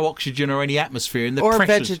 there's no oxygen or any atmosphere in the Or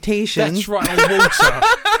pressures. vegetation. That's right, or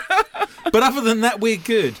water. But other than that, we're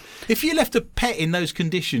good. If you left a pet in those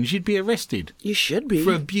conditions, you'd be arrested You should be.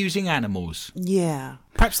 for abusing animals. Yeah.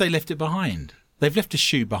 Perhaps they left it behind. They've left a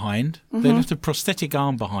shoe behind. They left a prosthetic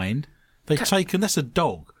arm behind. They've taken, that's a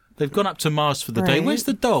dog. They've gone up to Mars for the day. Right. Where's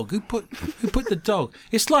the dog? Who put the dog?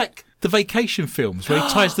 It's like the vacation films where he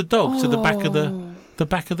ties the dog to the back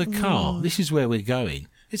of the car. This is where we're going.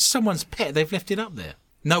 It's someone's pet. They've left it up there.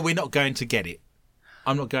 No, we're not going to get it.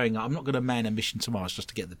 I'm not going to man a mission to Mars just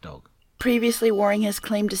to get the dog. Previously, Waring has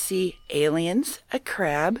claimed to see aliens, a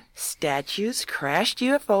crab, statues, crashed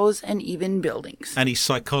UFOs, and even buildings. And he's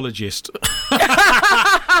psychologist.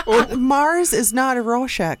 Mars is not a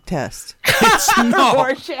Rorschach test. It's not.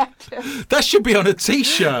 Rorschach. That should be on a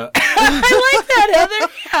T-shirt. I like that,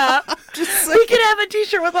 Heather. Yeah. We could have a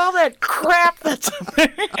T-shirt with all that crap that's up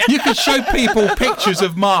there. You could show people pictures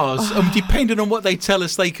of Mars, and depending on what they tell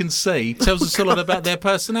us they can see, tells us a lot about their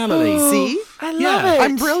personality. See? I love Yeah. it.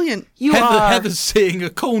 I'm brilliant. You are. Heather's seeing a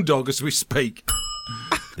corn dog as we speak.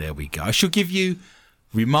 There we go. I shall give you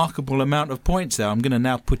remarkable amount of points there. I'm going to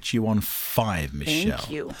now put you on 5, Michelle.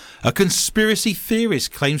 Thank you. A conspiracy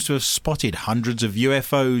theorist claims to have spotted hundreds of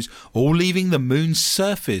UFOs all leaving the moon's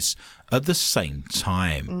surface at the same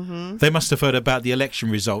time. They must have heard about the election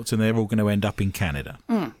results and they're all going to end up in Canada.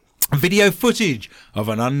 Video footage of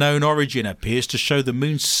an unknown origin appears to show the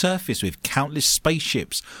moon's surface with countless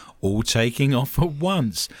spaceships all taking off at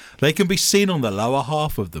once. They can be seen on the lower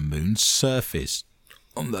half of the moon's surface,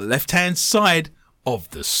 on the left-hand side of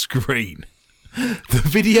the screen. The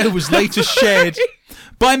video was later shared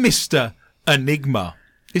by Mr. Enigma.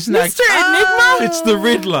 Isn't that Mr. Enigma? It's the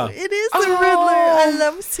Riddler. It is the Riddler. I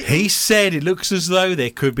love seeing He said it looks as though there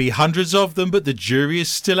could be hundreds of them, but the jury is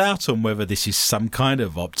still out on whether this is some kind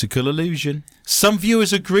of optical illusion. Some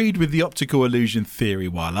viewers agreed with the optical illusion theory,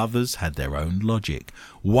 while others had their own logic.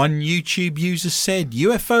 One YouTube user said,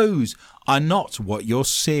 UFOs are not what you're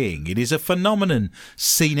seeing. It is a phenomenon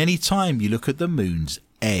seen any time you look at the moon's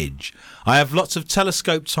edge. I have lots of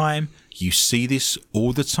telescope time. You see this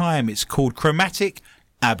all the time. It's called chromatic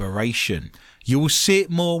aberration. You will see it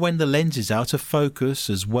more when the lens is out of focus,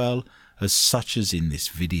 as well as such as in this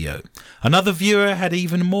video. Another viewer had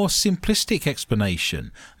even more simplistic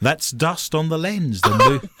explanation. That's dust on the lens.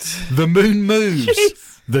 The moon moves.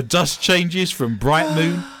 Jeez. The dust changes from bright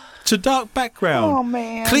moon to dark background. Oh,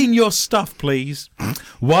 man. Clean your stuff, please.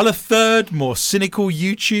 While a third, more cynical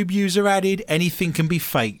YouTube user added, anything can be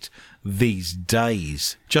faked these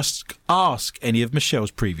days. Just ask any of Michelle's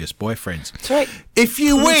previous boyfriends. That's right. If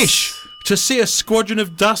you wish to see a squadron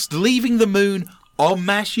of dust leaving the moon en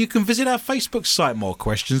masse, you can visit our Facebook site, More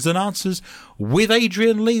Questions Than Answers. With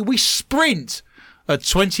Adrian Lee, we sprint at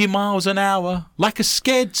 20 miles an hour like a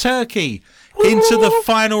scared turkey into the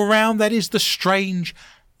final round. That is the strange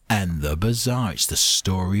and the bizarre. It's the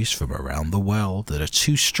stories from around the world that are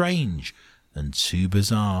too strange and too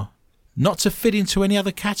bizarre not to fit into any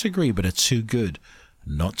other category, but are too good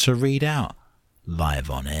not to read out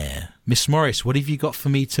live on air. Miss Morris, what have you got for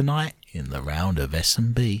me tonight in the round of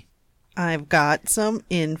S&B? I've got some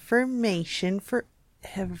information for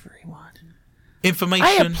everyone. Information.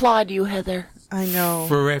 I applaud you, Heather. I know.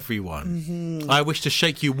 For everyone. I wish to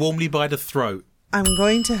shake you warmly by the throat. I'm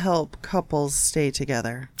going to help couples stay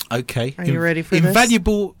together. Okay. Are you ready for this?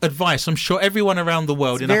 Invaluable advice. I'm sure everyone around the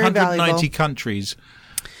world It's in very 190 valuable. countries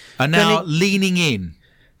are now leaning in.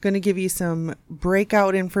 Going to give you some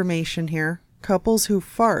breakout information here. Couples who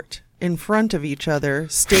fart in front of each other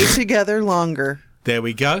stay together longer, There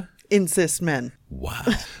we go. insist men. Wow.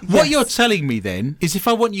 What you're telling me then is if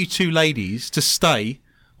I want you two ladies to stay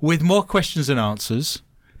with More Questions and Answers,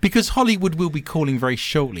 because Hollywood will be calling very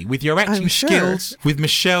shortly with your acting I'm sure. skills, with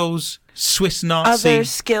Michelle's Swiss Nazi Other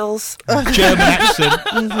skills. German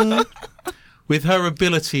accent, with her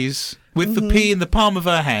abilities, with the pea in the palm of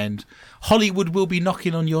her hand, Hollywood will be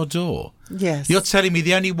knocking on your door. Yes. You're telling me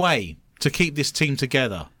the only way to keep this team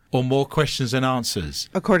together, or More Questions and Answers,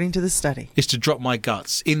 According to the study. is to drop my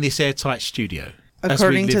guts in this airtight studio.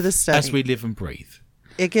 According to the study. As we live and breathe.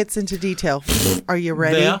 It gets into detail. Are you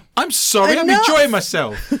ready? There. I'm sorry, I'm Enough. enjoying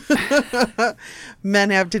myself.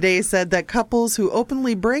 Men have today said that couples who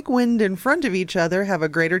openly break wind in front of each other have a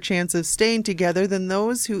greater chance of staying together than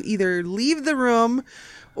those who either leave the room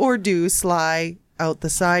or do sly out the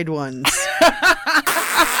side ones.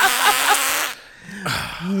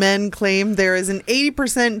 Men claim there is an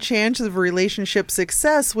 80% chance of relationship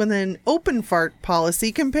success with an open fart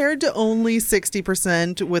policy compared to only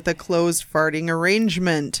 60% with a closed farting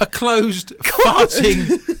arrangement. A closed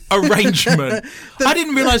farting arrangement. I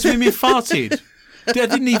didn't realise women farted. I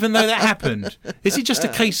didn't even know that happened. Is it just a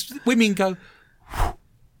case women go,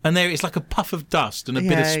 and there it's like a puff of dust and a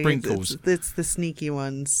bit of sprinkles? It's the sneaky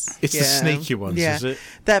ones. It's the sneaky ones, is it?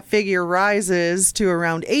 That figure rises to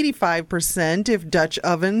around 85% if Dutch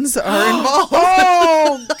ovens are involved.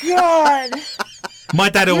 Oh, God. My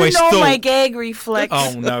dad You always know thought. my gag reflex.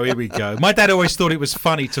 Oh no, here we go. My dad always thought it was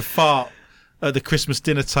funny to fart at the Christmas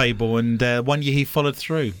dinner table, and one year he followed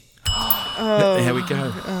through. There we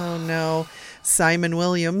go. Oh, no. Simon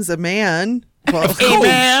Williams, a man. Well,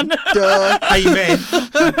 Amen. duh. Amen.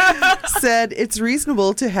 Said it's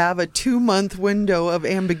reasonable to have a 2-month window of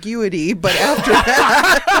ambiguity, but after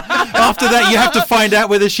that, After that, you have to find out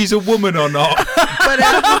whether she's a woman or not. but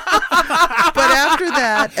after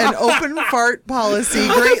that, an open fart policy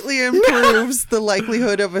greatly improves the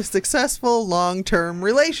likelihood of a successful long-term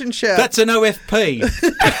relationship. That's an OFP.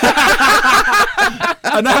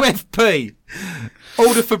 An OFP.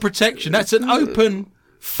 Order for protection. That's an open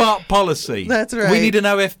fart policy. That's right. We need an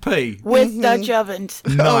OFP. With Dutch ovens.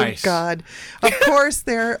 Nice. Oh, God. Of course,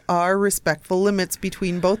 there are respectful limits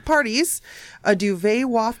between both parties. A duvet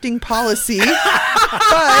wafting policy,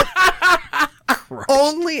 but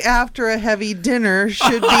only after a heavy dinner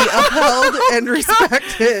should be upheld and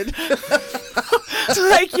respected.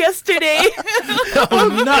 Like yesterday. Oh,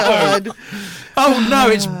 no. God. Oh, no.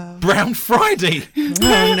 It's Brown Friday.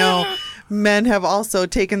 Oh, no. Men have also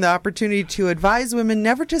taken the opportunity to advise women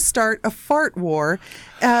never to start a fart war,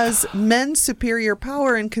 as men's superior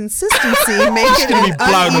power and consistency make it gonna an be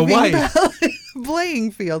blown away. uneven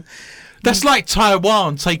playing field. That's like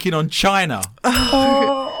Taiwan taking on China.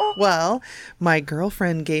 Well, my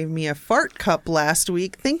girlfriend gave me a fart cup last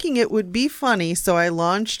week thinking it would be funny, so I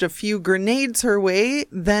launched a few grenades her way,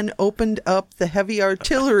 then opened up the heavy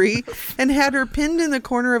artillery and had her pinned in the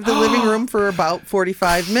corner of the living room for about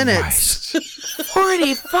 45 minutes.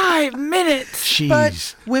 45 minutes. Jeez.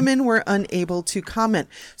 But women were unable to comment.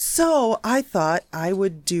 So I thought I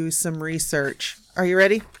would do some research. Are you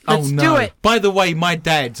ready? Let's oh, no. do it. By the way, my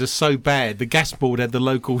dads are so bad. The gas board had the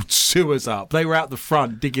local sewers up. They were out the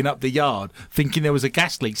front digging up the yard, thinking there was a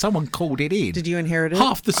gas leak. Someone called it in. Did you inherit it?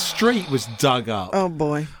 Half the street was dug up. Oh,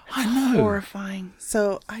 boy. I know. Horrifying.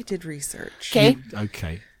 So I did research. Okay.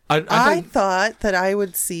 Okay. I I don't. thought that I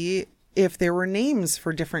would see if there were names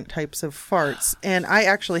for different types of farts. And I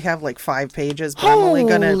actually have like 5 pages, but I'm only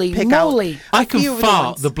going to pick moly. out I a can few fart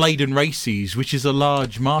ones. the Blade and Races, which is a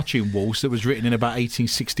large marching waltz that was written in about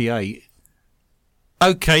 1868.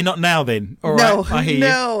 Okay, not now then. All right, I hear you.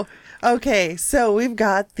 No. Okay, so we've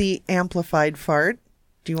got the amplified fart.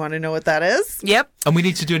 Do you want to know what that is? Yep. And we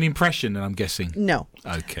need to do an impression, I'm guessing. No.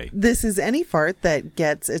 Okay. This is any fart that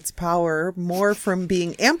gets its power more from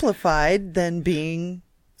being amplified than being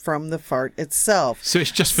from the fart itself. So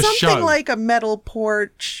it's just for something show. like a metal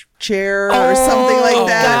porch chair or something like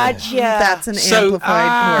that. Gotcha. That's an So amplified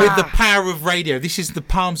fart. with the power of radio, this is the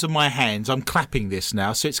palms of my hands. I'm clapping this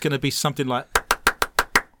now, so it's going to be something like...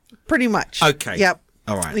 Pretty much. Okay. Yep.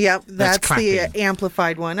 All right. Yep. That's the clapping.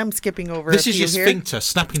 amplified one. I'm skipping over This a is few your here. sphincter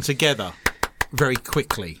snapping together very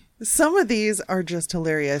quickly. Some of these are just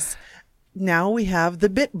hilarious. Now we have the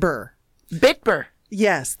bit burr. Bitbur.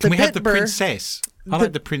 Yes, the Can we bit have the burr. princess? I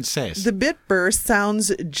like the princess. The bit burr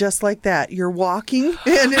sounds just like that. You're walking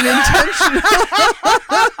and an intentional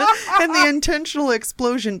and the intentional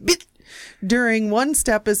explosion bit during one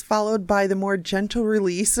step is followed by the more gentle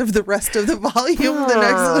release of the rest of the volume. The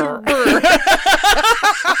next burr.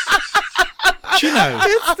 Do you know,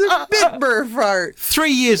 It's the bit burr fart.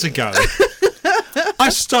 3 years ago, I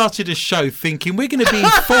started a show thinking we're going to be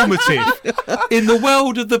informative in the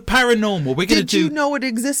world of the paranormal. We're going to Did do... you know it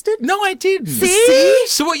existed? No, I didn't. See?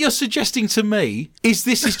 So what you're suggesting to me is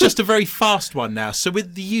this is just a very fast one now. So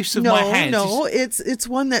with the use of my hands... No, it's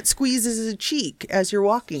one that squeezes a cheek as you're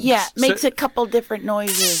walking. Yeah, makes a couple different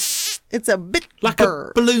noises. It's a bit like burr.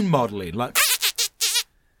 a balloon modelling. Like,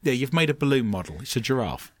 yeah, you've made a balloon model. It's a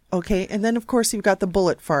giraffe. Okay, and then of course you've got the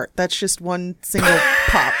bullet fart. That's just one single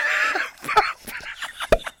pop.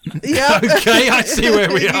 Yep. Okay, I see where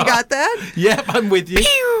we are. You got that? Yep, I'm with you.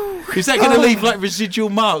 Is that going to leave like residual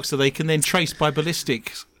marks so they can then trace by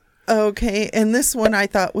ballistics? Okay, and this one I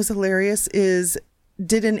thought was hilarious is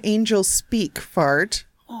did an angel speak fart,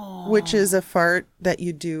 which is a fart that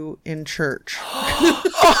you do in church.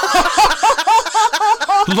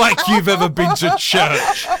 Like you've ever been to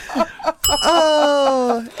church.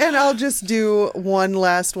 Oh, and I'll just do one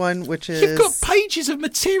last one, which is... You've got pages of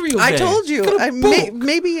material there. I told you. You've got a book.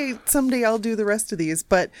 Maybe someday I'll do the rest of these,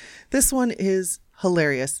 but this one is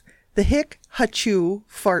hilarious. The hick hachu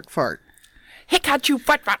fart. Hikachu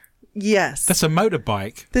fart fart. Yes. That's a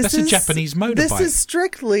motorbike. That's a Japanese motorbike. This is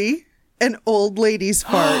strictly an old lady's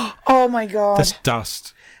fart. Oh my god. That's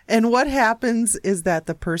dust. And what happens is that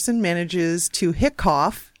the person manages to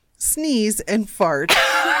hiccough, sneeze, and fart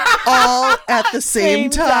all at the same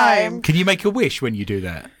time. Can you make a wish when you do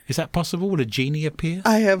that? Is that possible? Will a genie appear?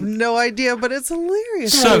 I have no idea, but it's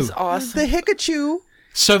hilarious. So- That is awesome. The hickachu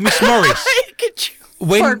So, Miss Morris, Hikachu.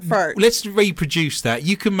 when Fart. let's reproduce that.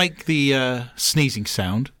 You can make the sneezing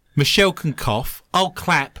sound. Michelle can cough. I'll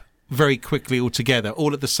clap very quickly all together,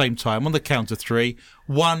 all at the same time on the count of 3.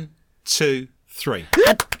 1, 2, 3.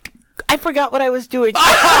 I forgot what I was doing.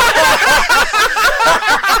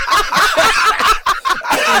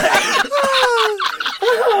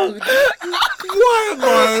 Why am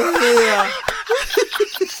I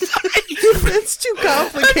It's too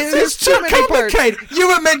complicated. It's too many parts. complicated? You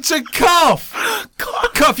were meant to cough.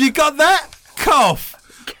 Cough. You got that? Cough.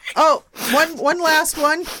 Oh, one last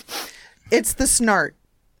one. It's the snart.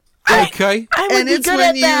 Okay. I would And be it's good when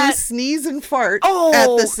at you that. sneeze and fart Oh.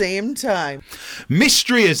 at the same time.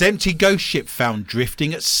 Mystery as empty ghost ship found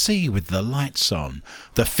drifting at sea with the lights on.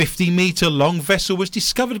 The 50-metre long vessel was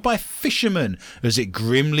discovered by fishermen as it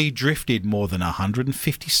grimly drifted more than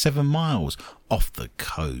 157 miles off the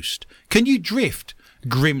coast. Can you drift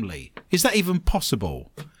grimly? Is that even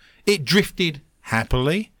possible? It drifted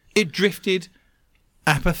happily. It drifted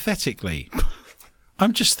apathetically.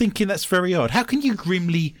 I'm just thinking that's very odd. How can you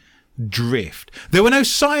grimly drift? There were no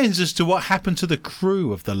signs as to what happened to the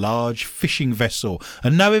crew of the large fishing vessel,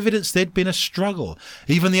 and no evidence there'd been a struggle.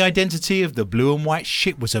 Even the identity of the blue and white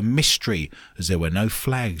ship was a mystery, as there were no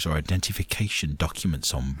flags or identification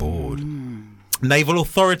documents on board. Naval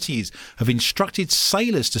authorities have instructed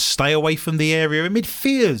sailors to stay away from the area amid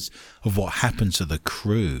fears of what happened to the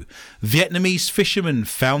crew. Vietnamese fishermen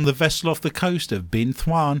found the vessel off the coast of Binh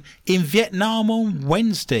Thuan in Vietnam on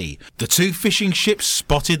Wednesday. The 2 fishing ships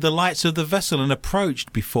spotted the lights of the vessel and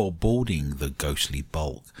approached before boarding the ghostly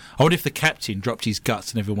bulk. I wonder if the captain dropped his guts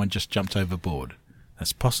and everyone just jumped overboard.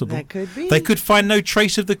 That's possible. That could be. They could find no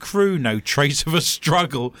trace of the crew, no trace of a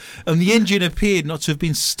struggle, and the engine appeared not to have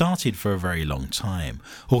been started for a very long time.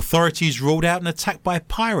 Authorities ruled out an attack by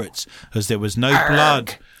pirates as there was no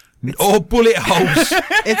blood or bullet holes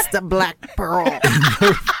It's the Black Pearl.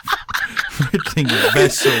 Riddling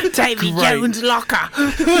vessel. Davy Great. Jones' locker.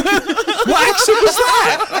 What accent was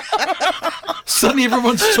that? Suddenly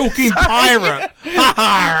everyone's talking pirate.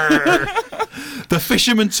 The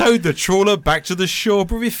fisherman towed the trawler back to the shore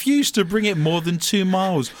but refused to bring it more than 2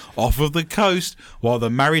 miles off of the coast while the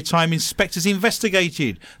maritime inspectors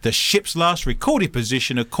investigated. The ship's last recorded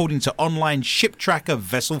position, according to online ship tracker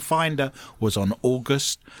Vessel Finder, was on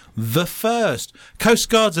August the 1st. Coast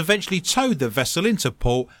Guards eventually towed the vessel into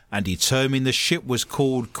port and determined the ship was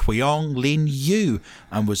called Qiong Lin Yu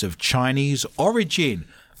and was of Chinese origin.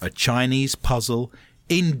 A Chinese puzzle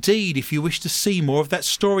indeed. If you wish to see more of that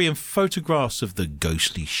story and photographs of the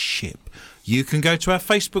ghostly ship, you can go to our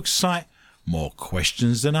Facebook site, More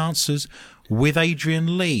Questions Than Answers, with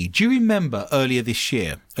Adrian Lee. Do you remember earlier this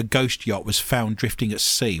year a ghost yacht was found drifting at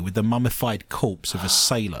sea with the mummified corpse of a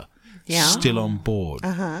sailor still on board,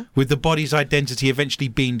 with the body's identity eventually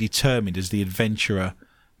being determined as the adventurer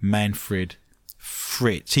Manfred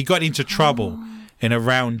Fritz? He got into trouble in a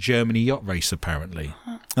round Germany yacht race, apparently.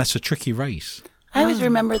 That's a tricky race. I always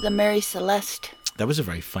remember the Mary Celeste. That was a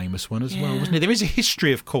very famous one as well, wasn't it? There is a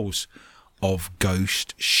history, of course, of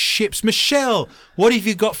ghost ships. Michelle, what have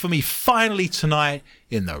you got for me finally tonight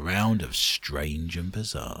in the round of Strange and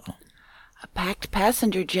Bizarre? A packed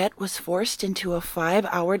passenger jet was forced into a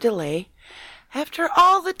 5-hour delay after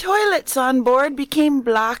all the toilets on board became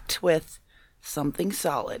blocked with something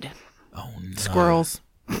solid. Oh, no. Squirrels.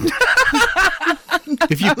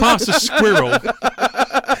 If you pass a squirrel...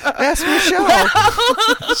 Ask Michelle.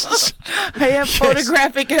 I have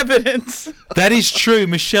photographic evidence. That is true.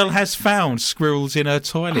 Michelle has found squirrels in her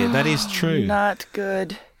toilet. That is true. Not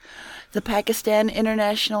good. The Pakistan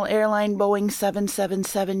International Airline Boeing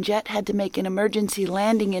 777 jet had to make an emergency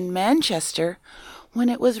landing in Manchester when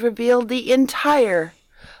it was revealed the entire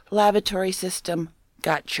lavatory system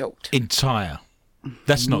got choked. Entire.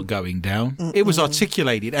 That's not going down. It was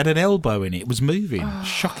articulated, had an elbow in it. It was moving.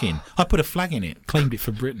 Shocking. I put a flag in it, claimed it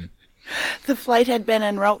for Britain. The flight had been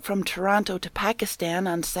en route from Toronto to Pakistan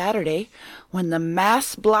on Saturday when the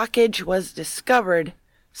mass blockage was discovered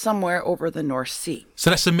somewhere over the North Sea.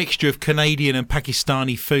 So that's a mixture of Canadian and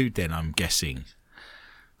Pakistani food then, I'm guessing.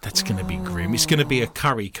 That's going to be grim. It's going to be a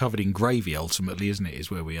curry covered in gravy, ultimately, isn't it,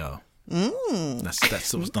 is where we are.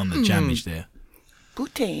 That's what's done the damage there.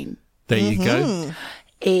 Bhutan. There you go.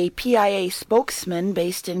 A PIA spokesman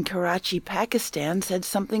based in Karachi, Pakistan, said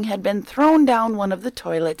something had been thrown down one of the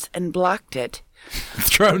toilets and blocked it.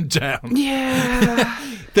 Thrown down. Yeah.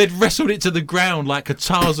 They'd wrestled it to the ground like a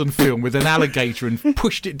Tarzan film with an alligator and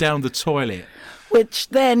pushed it down the toilet. Which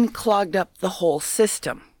then clogged up the whole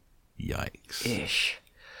system. Yikes. Ish.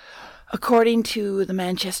 According to the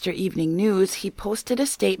Manchester Evening News, he posted a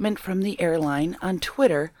statement from the airline on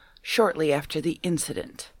Twitter shortly after the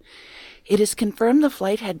incident. It is confirmed the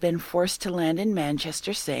flight had been forced to land in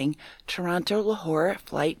Manchester, saying Toronto-Lahore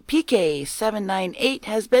flight PK 798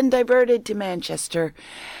 has been diverted to Manchester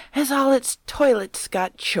as all its toilets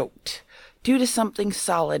got choked due to something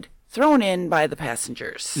solid thrown in by the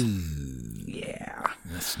passengers. Yeah.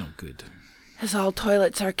 That's not good. As all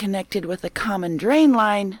toilets are connected with a common drain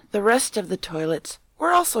line, the rest of the toilets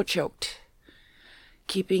were also choked.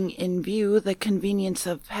 Keeping in view the convenience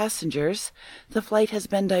of passengers, the flight has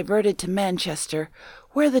been diverted to Manchester,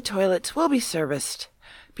 where the toilets will be serviced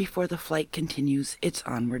before the flight continues its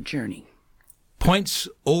onward journey. Points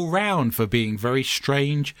all round for being very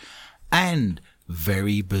strange and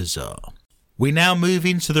very bizarre. We now move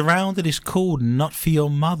into the round that is called Not For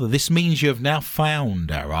Your Mother. This means you have now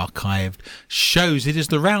found our archived shows. It is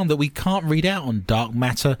the round that we can't read out on Dark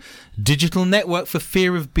Matter Digital Network for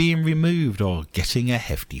fear of being removed or getting a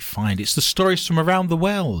hefty fine. It's the stories from around the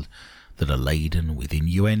world that are laden with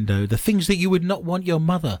innuendo, the things that you would not want your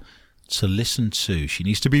mother to listen to. She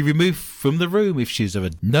needs to be removed from the room if she's of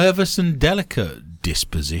a nervous and delicate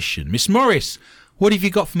disposition. Miss Morris, what have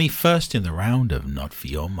you got for me first in the round of Not For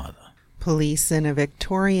Your Mother? Police in a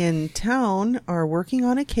Victorian town are working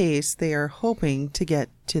on a case they are hoping to get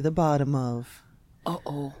to the bottom of.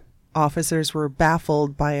 Uh-oh. Officers were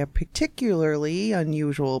baffled by a particularly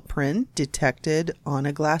unusual print detected on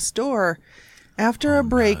a glass door after a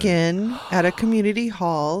break-in at a community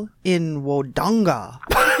hall in Wodonga.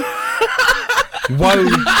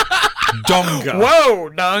 Donga. Whoa,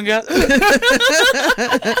 Donga.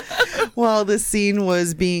 While the scene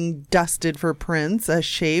was being dusted for prints, a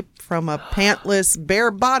shape from a pantless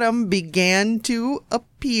bare bottom began to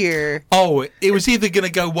appear. Oh, it was either going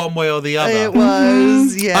to go one way or the other. It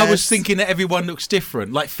was, yes. I was thinking that everyone looks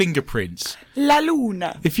different, like fingerprints. La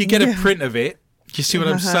Luna. If you get a print of it, You see what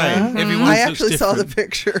I'm saying? Everyone's I looks actually saw the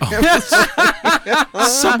different. picture.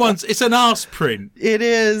 It's an arse print. It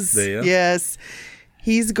is. There. Yes.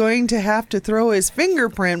 He's going to have to throw his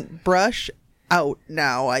fingerprint brush out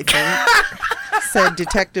now, I think, said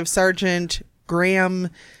Detective Sergeant Graham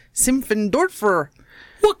Simpfendorfer.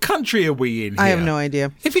 What country are we in here? I have no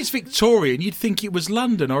idea. If it's Victorian, you'd think it was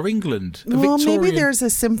London or England. Well, Victorian... maybe there's a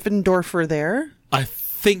Simpfendorfer there. I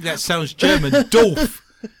think that sounds German. Dorf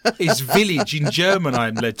is village in German,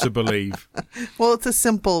 I'm led to believe. Well, it's a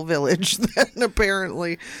simple village then,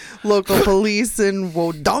 apparently. Local police in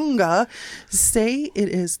Wodonga say it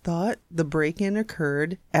is thought the break-in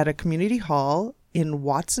occurred at a community hall in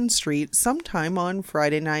Watson Street sometime on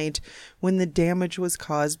Friday night when the damage was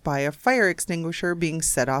caused by a fire extinguisher being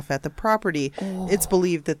set off at the property. It's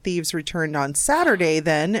believed that thieves returned on Saturday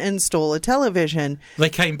then and stole a television. They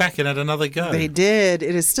came back and had another go. They did.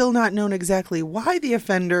 It is still not known exactly why the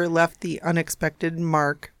offender left the unexpected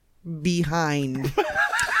mark behind.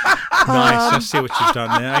 Nice. I see what you've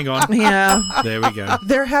done there. Hang on. Yeah. There we go.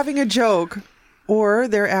 They're having a joke. Or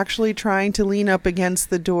they're actually trying to lean up against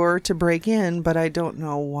the door to break in, but I don't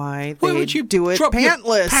know why Why they would you do it drop your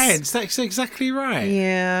pantless. pants? That's exactly right.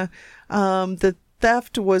 Yeah. The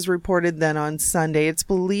theft was reported then on Sunday. It's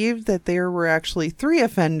believed that there were actually 3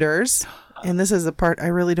 offenders, and this is the part I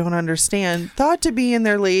really don't understand, thought to be in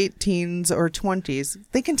their late teens or 20s.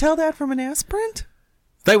 They can tell that from an ass print?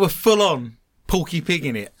 They were full on Porky Pig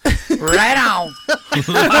in it. Right on.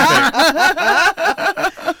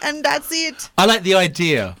 And that's it. I like the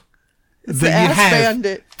idea It's that the you ass have.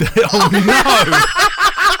 bandit. Oh no!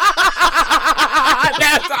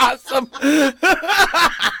 That's awesome.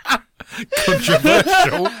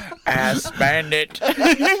 Controversial. Ass bandit.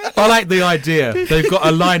 I like the idea. They've got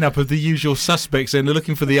a lineup of the usual suspects and they're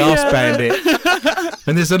looking for the arse bandit.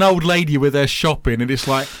 And there's an old lady with her shopping and it's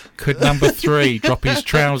like, could number 3 drop his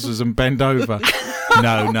trousers and bend over?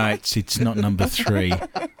 No, it's not number 3.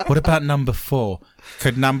 What about number 4?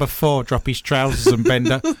 Could number 4 drop his trousers and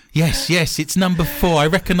bend over? Yes, it's number 4. I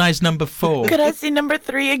recognise number 4. Could I see number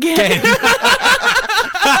 3 again?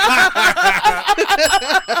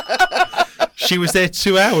 She was there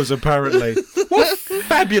 2 hours, apparently. What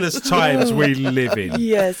fabulous times we live in.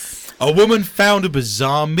 Yes. A woman found a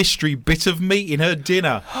bizarre mystery bit of meat in her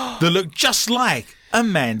dinner that looked just like a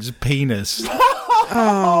man's penis.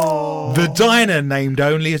 Oh. The diner, named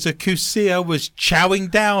only as a Kusia, was chowing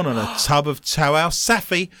down on a tub of Tawau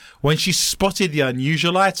Safi when she spotted the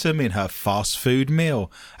unusual item in her fast food meal.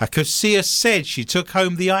 A Kusia said she took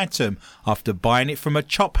home the item after buying it from a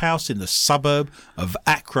chop house in the suburb of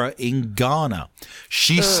Accra in Ghana.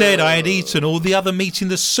 She said, I had eaten all the other meat in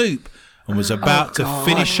the soup and was about to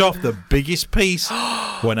finish off the biggest piece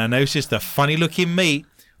when I noticed the funny-looking meat,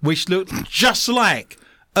 which looked just like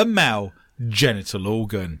a male genital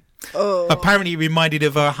organ. Apparently it reminded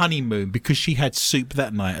of her honeymoon because she had soup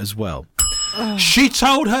that night as well. She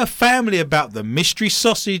told her family about the mystery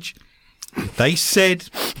sausage. They said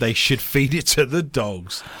they should feed it to the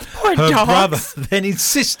dogs. Poor Her dogs. brother then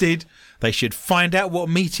insisted they should find out what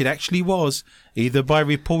meat it actually was, either by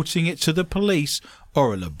reporting it to the police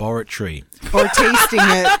or a laboratory. Or tasting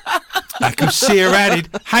it. I could see her added,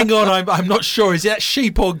 hang on, I'm not sure, is that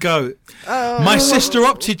sheep or goat? My sister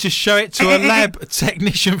opted to show it to a lab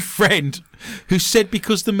technician friend who said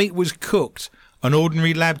because the meat was cooked, an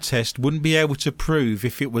ordinary lab test wouldn't be able to prove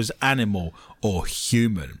if it was animal or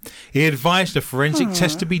human. He advised a forensic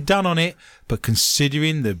test to be done on it, but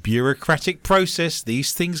considering the bureaucratic process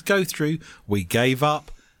these things go through, we gave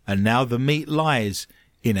up, and now the meat lies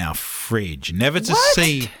in our fridge, never to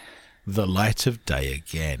see the light of day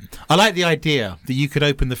again. I like the idea that you could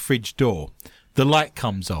open the fridge door, the light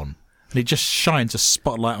comes on, and it just shines a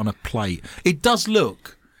spotlight on a plate. It does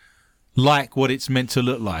look like what it's meant to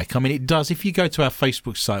look like. I mean, it does. If you go to our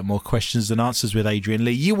Facebook site, More Questions Than Answers with Adrian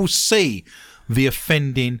Lee, you will see the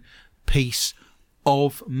offending piece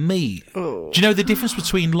of meat. Do you know the difference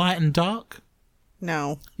between light and dark?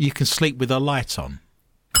 No. You can sleep with a light on.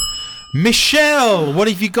 Michelle, what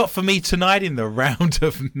have you got for me tonight in the round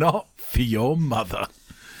of Not For Your Mother?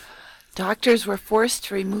 Doctors were forced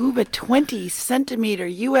to remove a 20-centimeter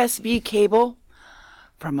USB cable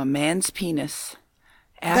from a man's penis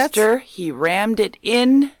after he rammed it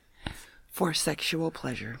in for sexual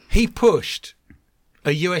pleasure. He pushed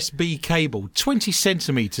a USB cable 20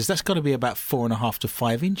 centimetres. That's got to be about 4.5 to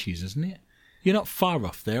 5 inches, isn't it? You're not far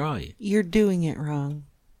off there, are you? You're doing it wrong.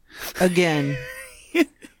 Again.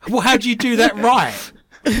 Well, how do you do that right?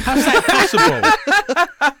 How's that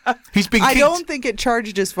possible? He's been I kicked. don't think it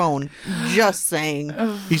charged his phone. Just saying.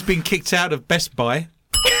 He's been kicked out of Best Buy.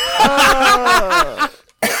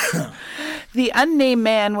 The unnamed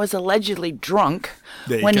man was allegedly drunk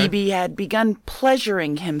There you when go. he had begun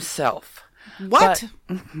pleasuring himself. What?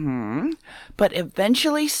 But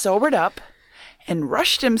eventually sobered up and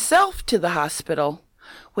rushed himself to the hospital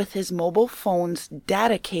with his mobile phone's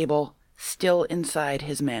data cable still inside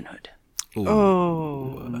his manhood.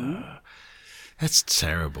 That's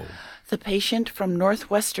terrible. The patient from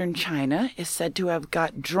northwestern China is said to have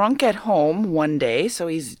got drunk at home one day, so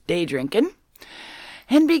he's day drinking,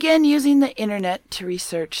 and began using the internet to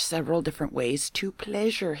research several different ways to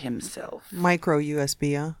pleasure himself. Micro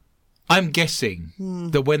USB, huh? I'm guessing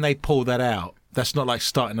that when they pull that out, that's not like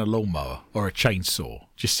starting a lawnmower or a chainsaw.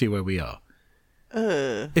 Just see where we are.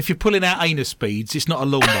 If you're pulling out anus speeds, it's not a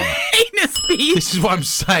lawnmower. Anus speed. This is what I'm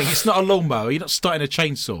saying. It's not a lawnmower. You're not starting a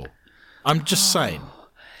chainsaw. I'm just saying.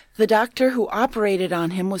 The doctor who operated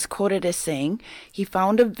on him was quoted as saying he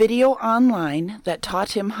found a video online that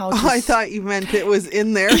taught him how to... Oh, I thought you meant it was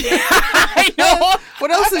in there. I know.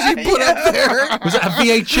 What else did you put up there? Was that a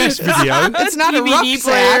VHS video? It's not a DVD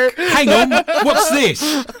rucksack. Hang on. What's this?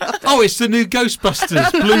 Oh, it's the new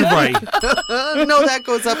Ghostbusters Blu-ray. No, that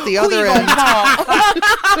goes up the other end.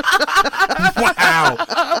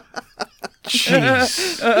 Wow.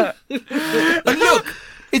 Jeez. And look,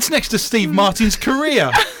 it's next to Steve Martin's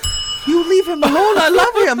career. You leave him alone. I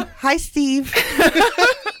love him. Hi, Steve.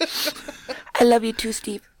 I love you too,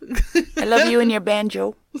 Steve. I love you and your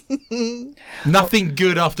banjo. Nothing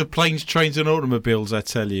good after planes, trains, and automobiles, I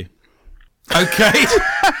tell you. Okay.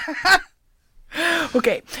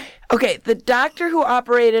 Okay, the doctor who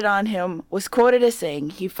operated on him was quoted as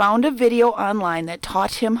saying he found a video online that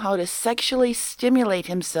taught him how to sexually stimulate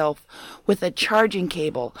himself with a charging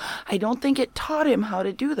cable. I don't think it taught him how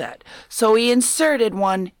to do that. So he inserted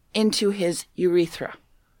one into his urethra.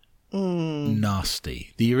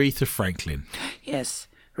 Nasty. The Aretha Franklin. Yes,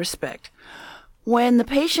 respect. When the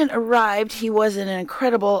patient arrived, he was in an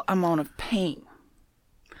incredible amount of pain.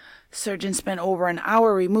 Surgeon spent over an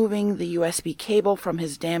hour removing the USB cable from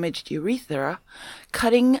his damaged urethra,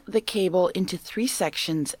 cutting the cable into 3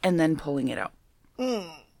 sections, and then pulling it out.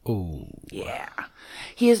 Oh. Yeah.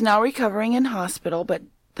 He is now recovering in hospital, but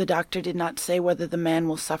the doctor did not say whether the man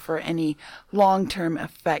will suffer any long-term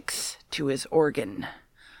effects to his organ.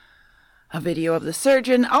 A video of the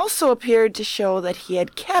surgeon also appeared to show that he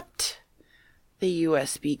had kept the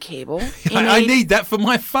USB cable. I need that for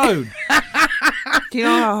my phone. Do you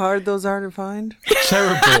know how hard those are to find?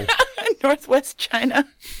 Terrible. Northwest China.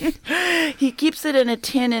 He keeps it in a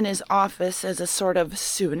tin in his office as a sort of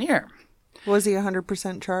souvenir. Was he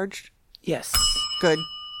 100% charged? Yes. Good.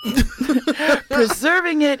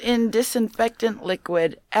 Preserving it in disinfectant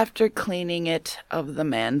liquid after cleaning it of the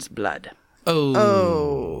man's blood.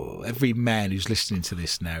 Oh. Every man who's listening to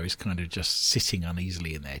this now is kind of just sitting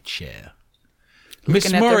uneasily in their chair. Miss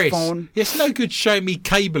at their Morris, phone. it's no good showing me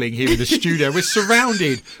cabling here in the studio. We're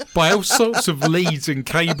surrounded by all sorts of leads and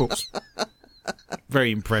cables.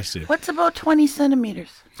 Very impressive. What's about 20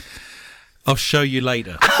 centimeters? I'll show you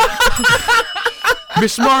later.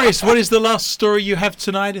 Miss Morris, what is the last story you have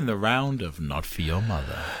tonight in the round of Not For Your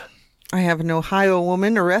Mother? I have an Ohio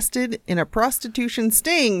woman arrested in a prostitution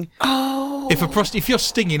sting. Oh. If you're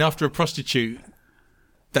stinging after a prostitute,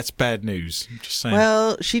 that's bad news. I'm just saying.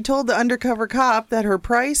 Well, she told the undercover cop that her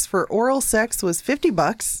price for oral sex was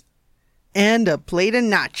 $50 and a plate of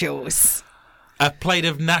nachos. A plate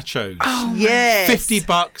of nachos. Oh, Yes.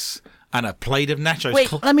 $50 and a plate of nachos.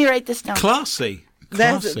 Wait, let me write this down. Classy.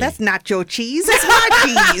 That's Classy. nacho cheese. It's my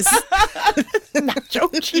cheese.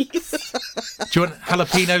 Nacho cheese. Do you want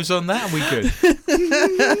jalapenos on that? Are we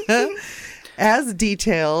good? As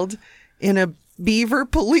detailed in a Beaver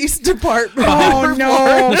Police Department. Oh,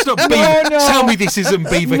 no. It's not Beaver. Tell me this isn't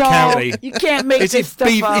Beaver County. You can't make Is this it stuff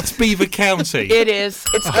Beaver? up. It's Beaver County. It is.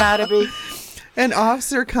 It's gotta be. An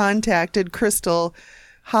officer contacted Crystal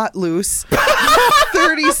Hotloose,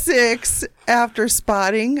 36, after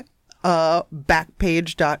spotting a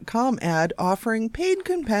Backpage.com ad offering paid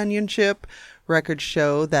companionship. Records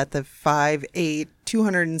show that the 5'8",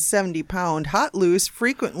 270-pound Hotloose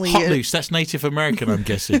frequently Hot loose. That's Native American, I'm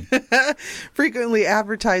guessing. frequently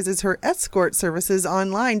advertises her escort services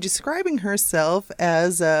online, describing herself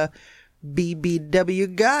as a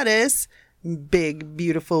BBW goddess, big,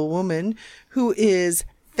 beautiful woman who is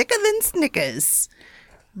thicker than Snickers.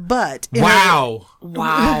 But in Wow.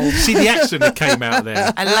 Wow. See the accent that came out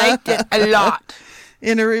there. I liked it a lot.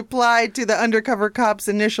 In a reply to the undercover cop's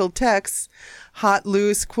initial text, Hot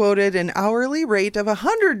Loose quoted an hourly rate of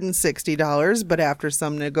 $160, but after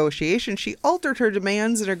some negotiation, she altered her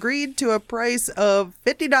demands and agreed to a price of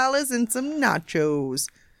 $50 and some nachos.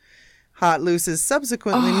 Hot Loose has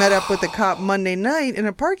subsequently met up with the cop Monday night in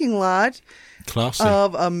a parking lot Classy.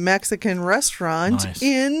 of a Mexican restaurant Nice.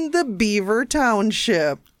 in the Beaver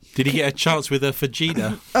Township. Did he get a chance with a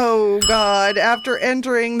Vegeta? Oh, God. After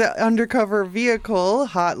entering the undercover vehicle,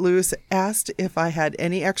 Hot Loose asked if I had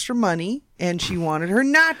any extra money, and she wanted her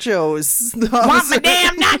nachos. Want my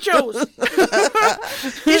damn nachos!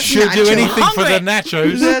 She'll do anything for the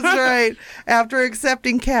nachos. That's right. After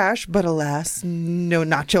accepting cash, but alas, no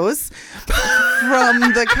nachos, from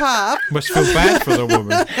the cop. Must feel bad for the woman.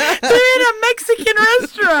 They're in a Mexican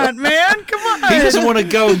restaurant, man. Come on. He doesn't want to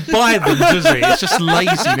go and buy them, does he? It's just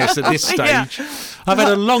laziness at this stage. Yeah. I've had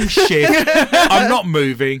a long shift. I'm not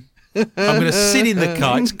moving. I'm going to sit in the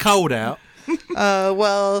car. It's cold out.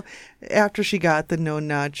 Well, after she got the no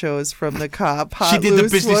nachos from the cop, Hot She did the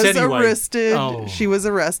Loose business was anyway. arrested. Oh. She was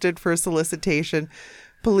arrested for solicitation.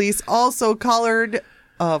 Police also collared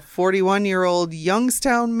a 41-year-old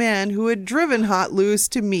Youngstown man who had driven Hot Loose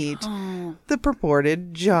to meet the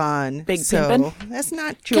purported John. Big so pimpin'? that's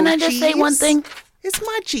not your Can I just say one thing? It's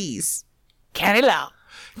my cheese. Canelo.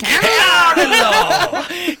 Canelo!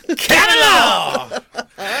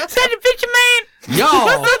 Send a picture, man. Yo!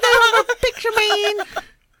 Picture man.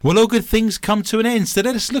 Well, all good things come to an end, so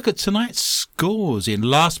let us look at tonight's scores. In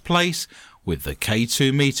last place, with the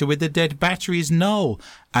K2 meter with the dead battery, is Noel,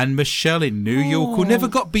 and Michelle in New York, who never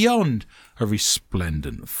got beyond a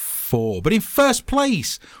resplendent 4. But in first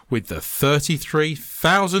place, with the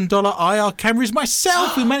 $33,000 IR camera, is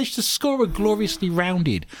myself, who managed to score a gloriously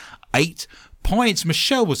rounded 8 points.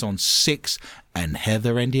 Michelle was on 6, and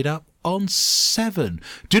Heather ended up on 7.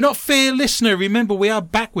 Do not fear, listener. Remember, we are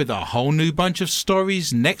back with a whole new bunch of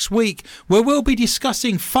stories next week, where we'll be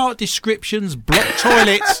discussing fart descriptions, blocked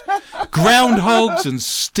toilets, groundhogs and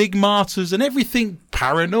stigmatas, and everything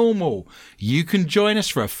paranormal. You can join us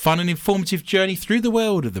for a fun and informative journey through the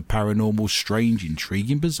world of the paranormal, strange,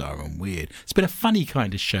 intriguing, bizarre and weird. It's been a funny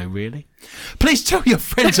kind of show, really. Please tell your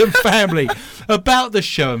friends and family about the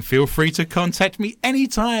show, and feel free to contact me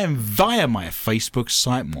anytime via my Facebook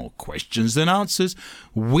site, More Questions Than Answers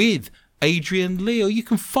with Adrian Lee, or you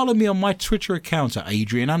can follow me on my Twitter account at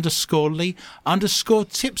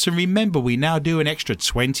Adrian_Lee_tips. And remember, we now do an extra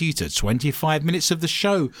 20 to 25 minutes of the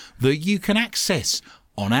show that you can access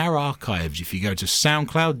on our archives. If you go to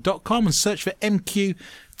soundcloud.com and search for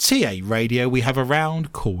MQTA Radio, we have a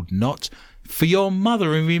round called Not For Your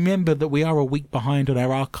Mother. And remember that we are a week behind on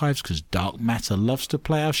our archives because Dark Matter loves to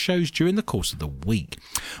play our shows during the course of the week.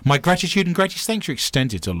 My gratitude and greatest thanks are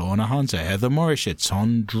extended to Lorna Hunter, Heather Morris,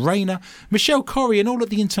 Ton Drainer, Michelle Corrie, and all at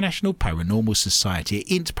the International Paranormal Society at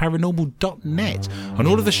intparanormal.net, and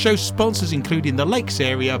all of the show sponsors, including the Lakes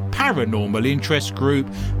Area Paranormal Interest Group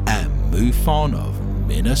and MUFON of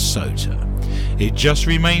Minnesota. It just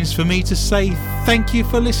remains for me to say thank you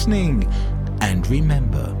for listening, and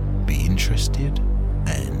remember, be interested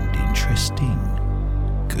and interesting.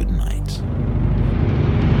 Good night.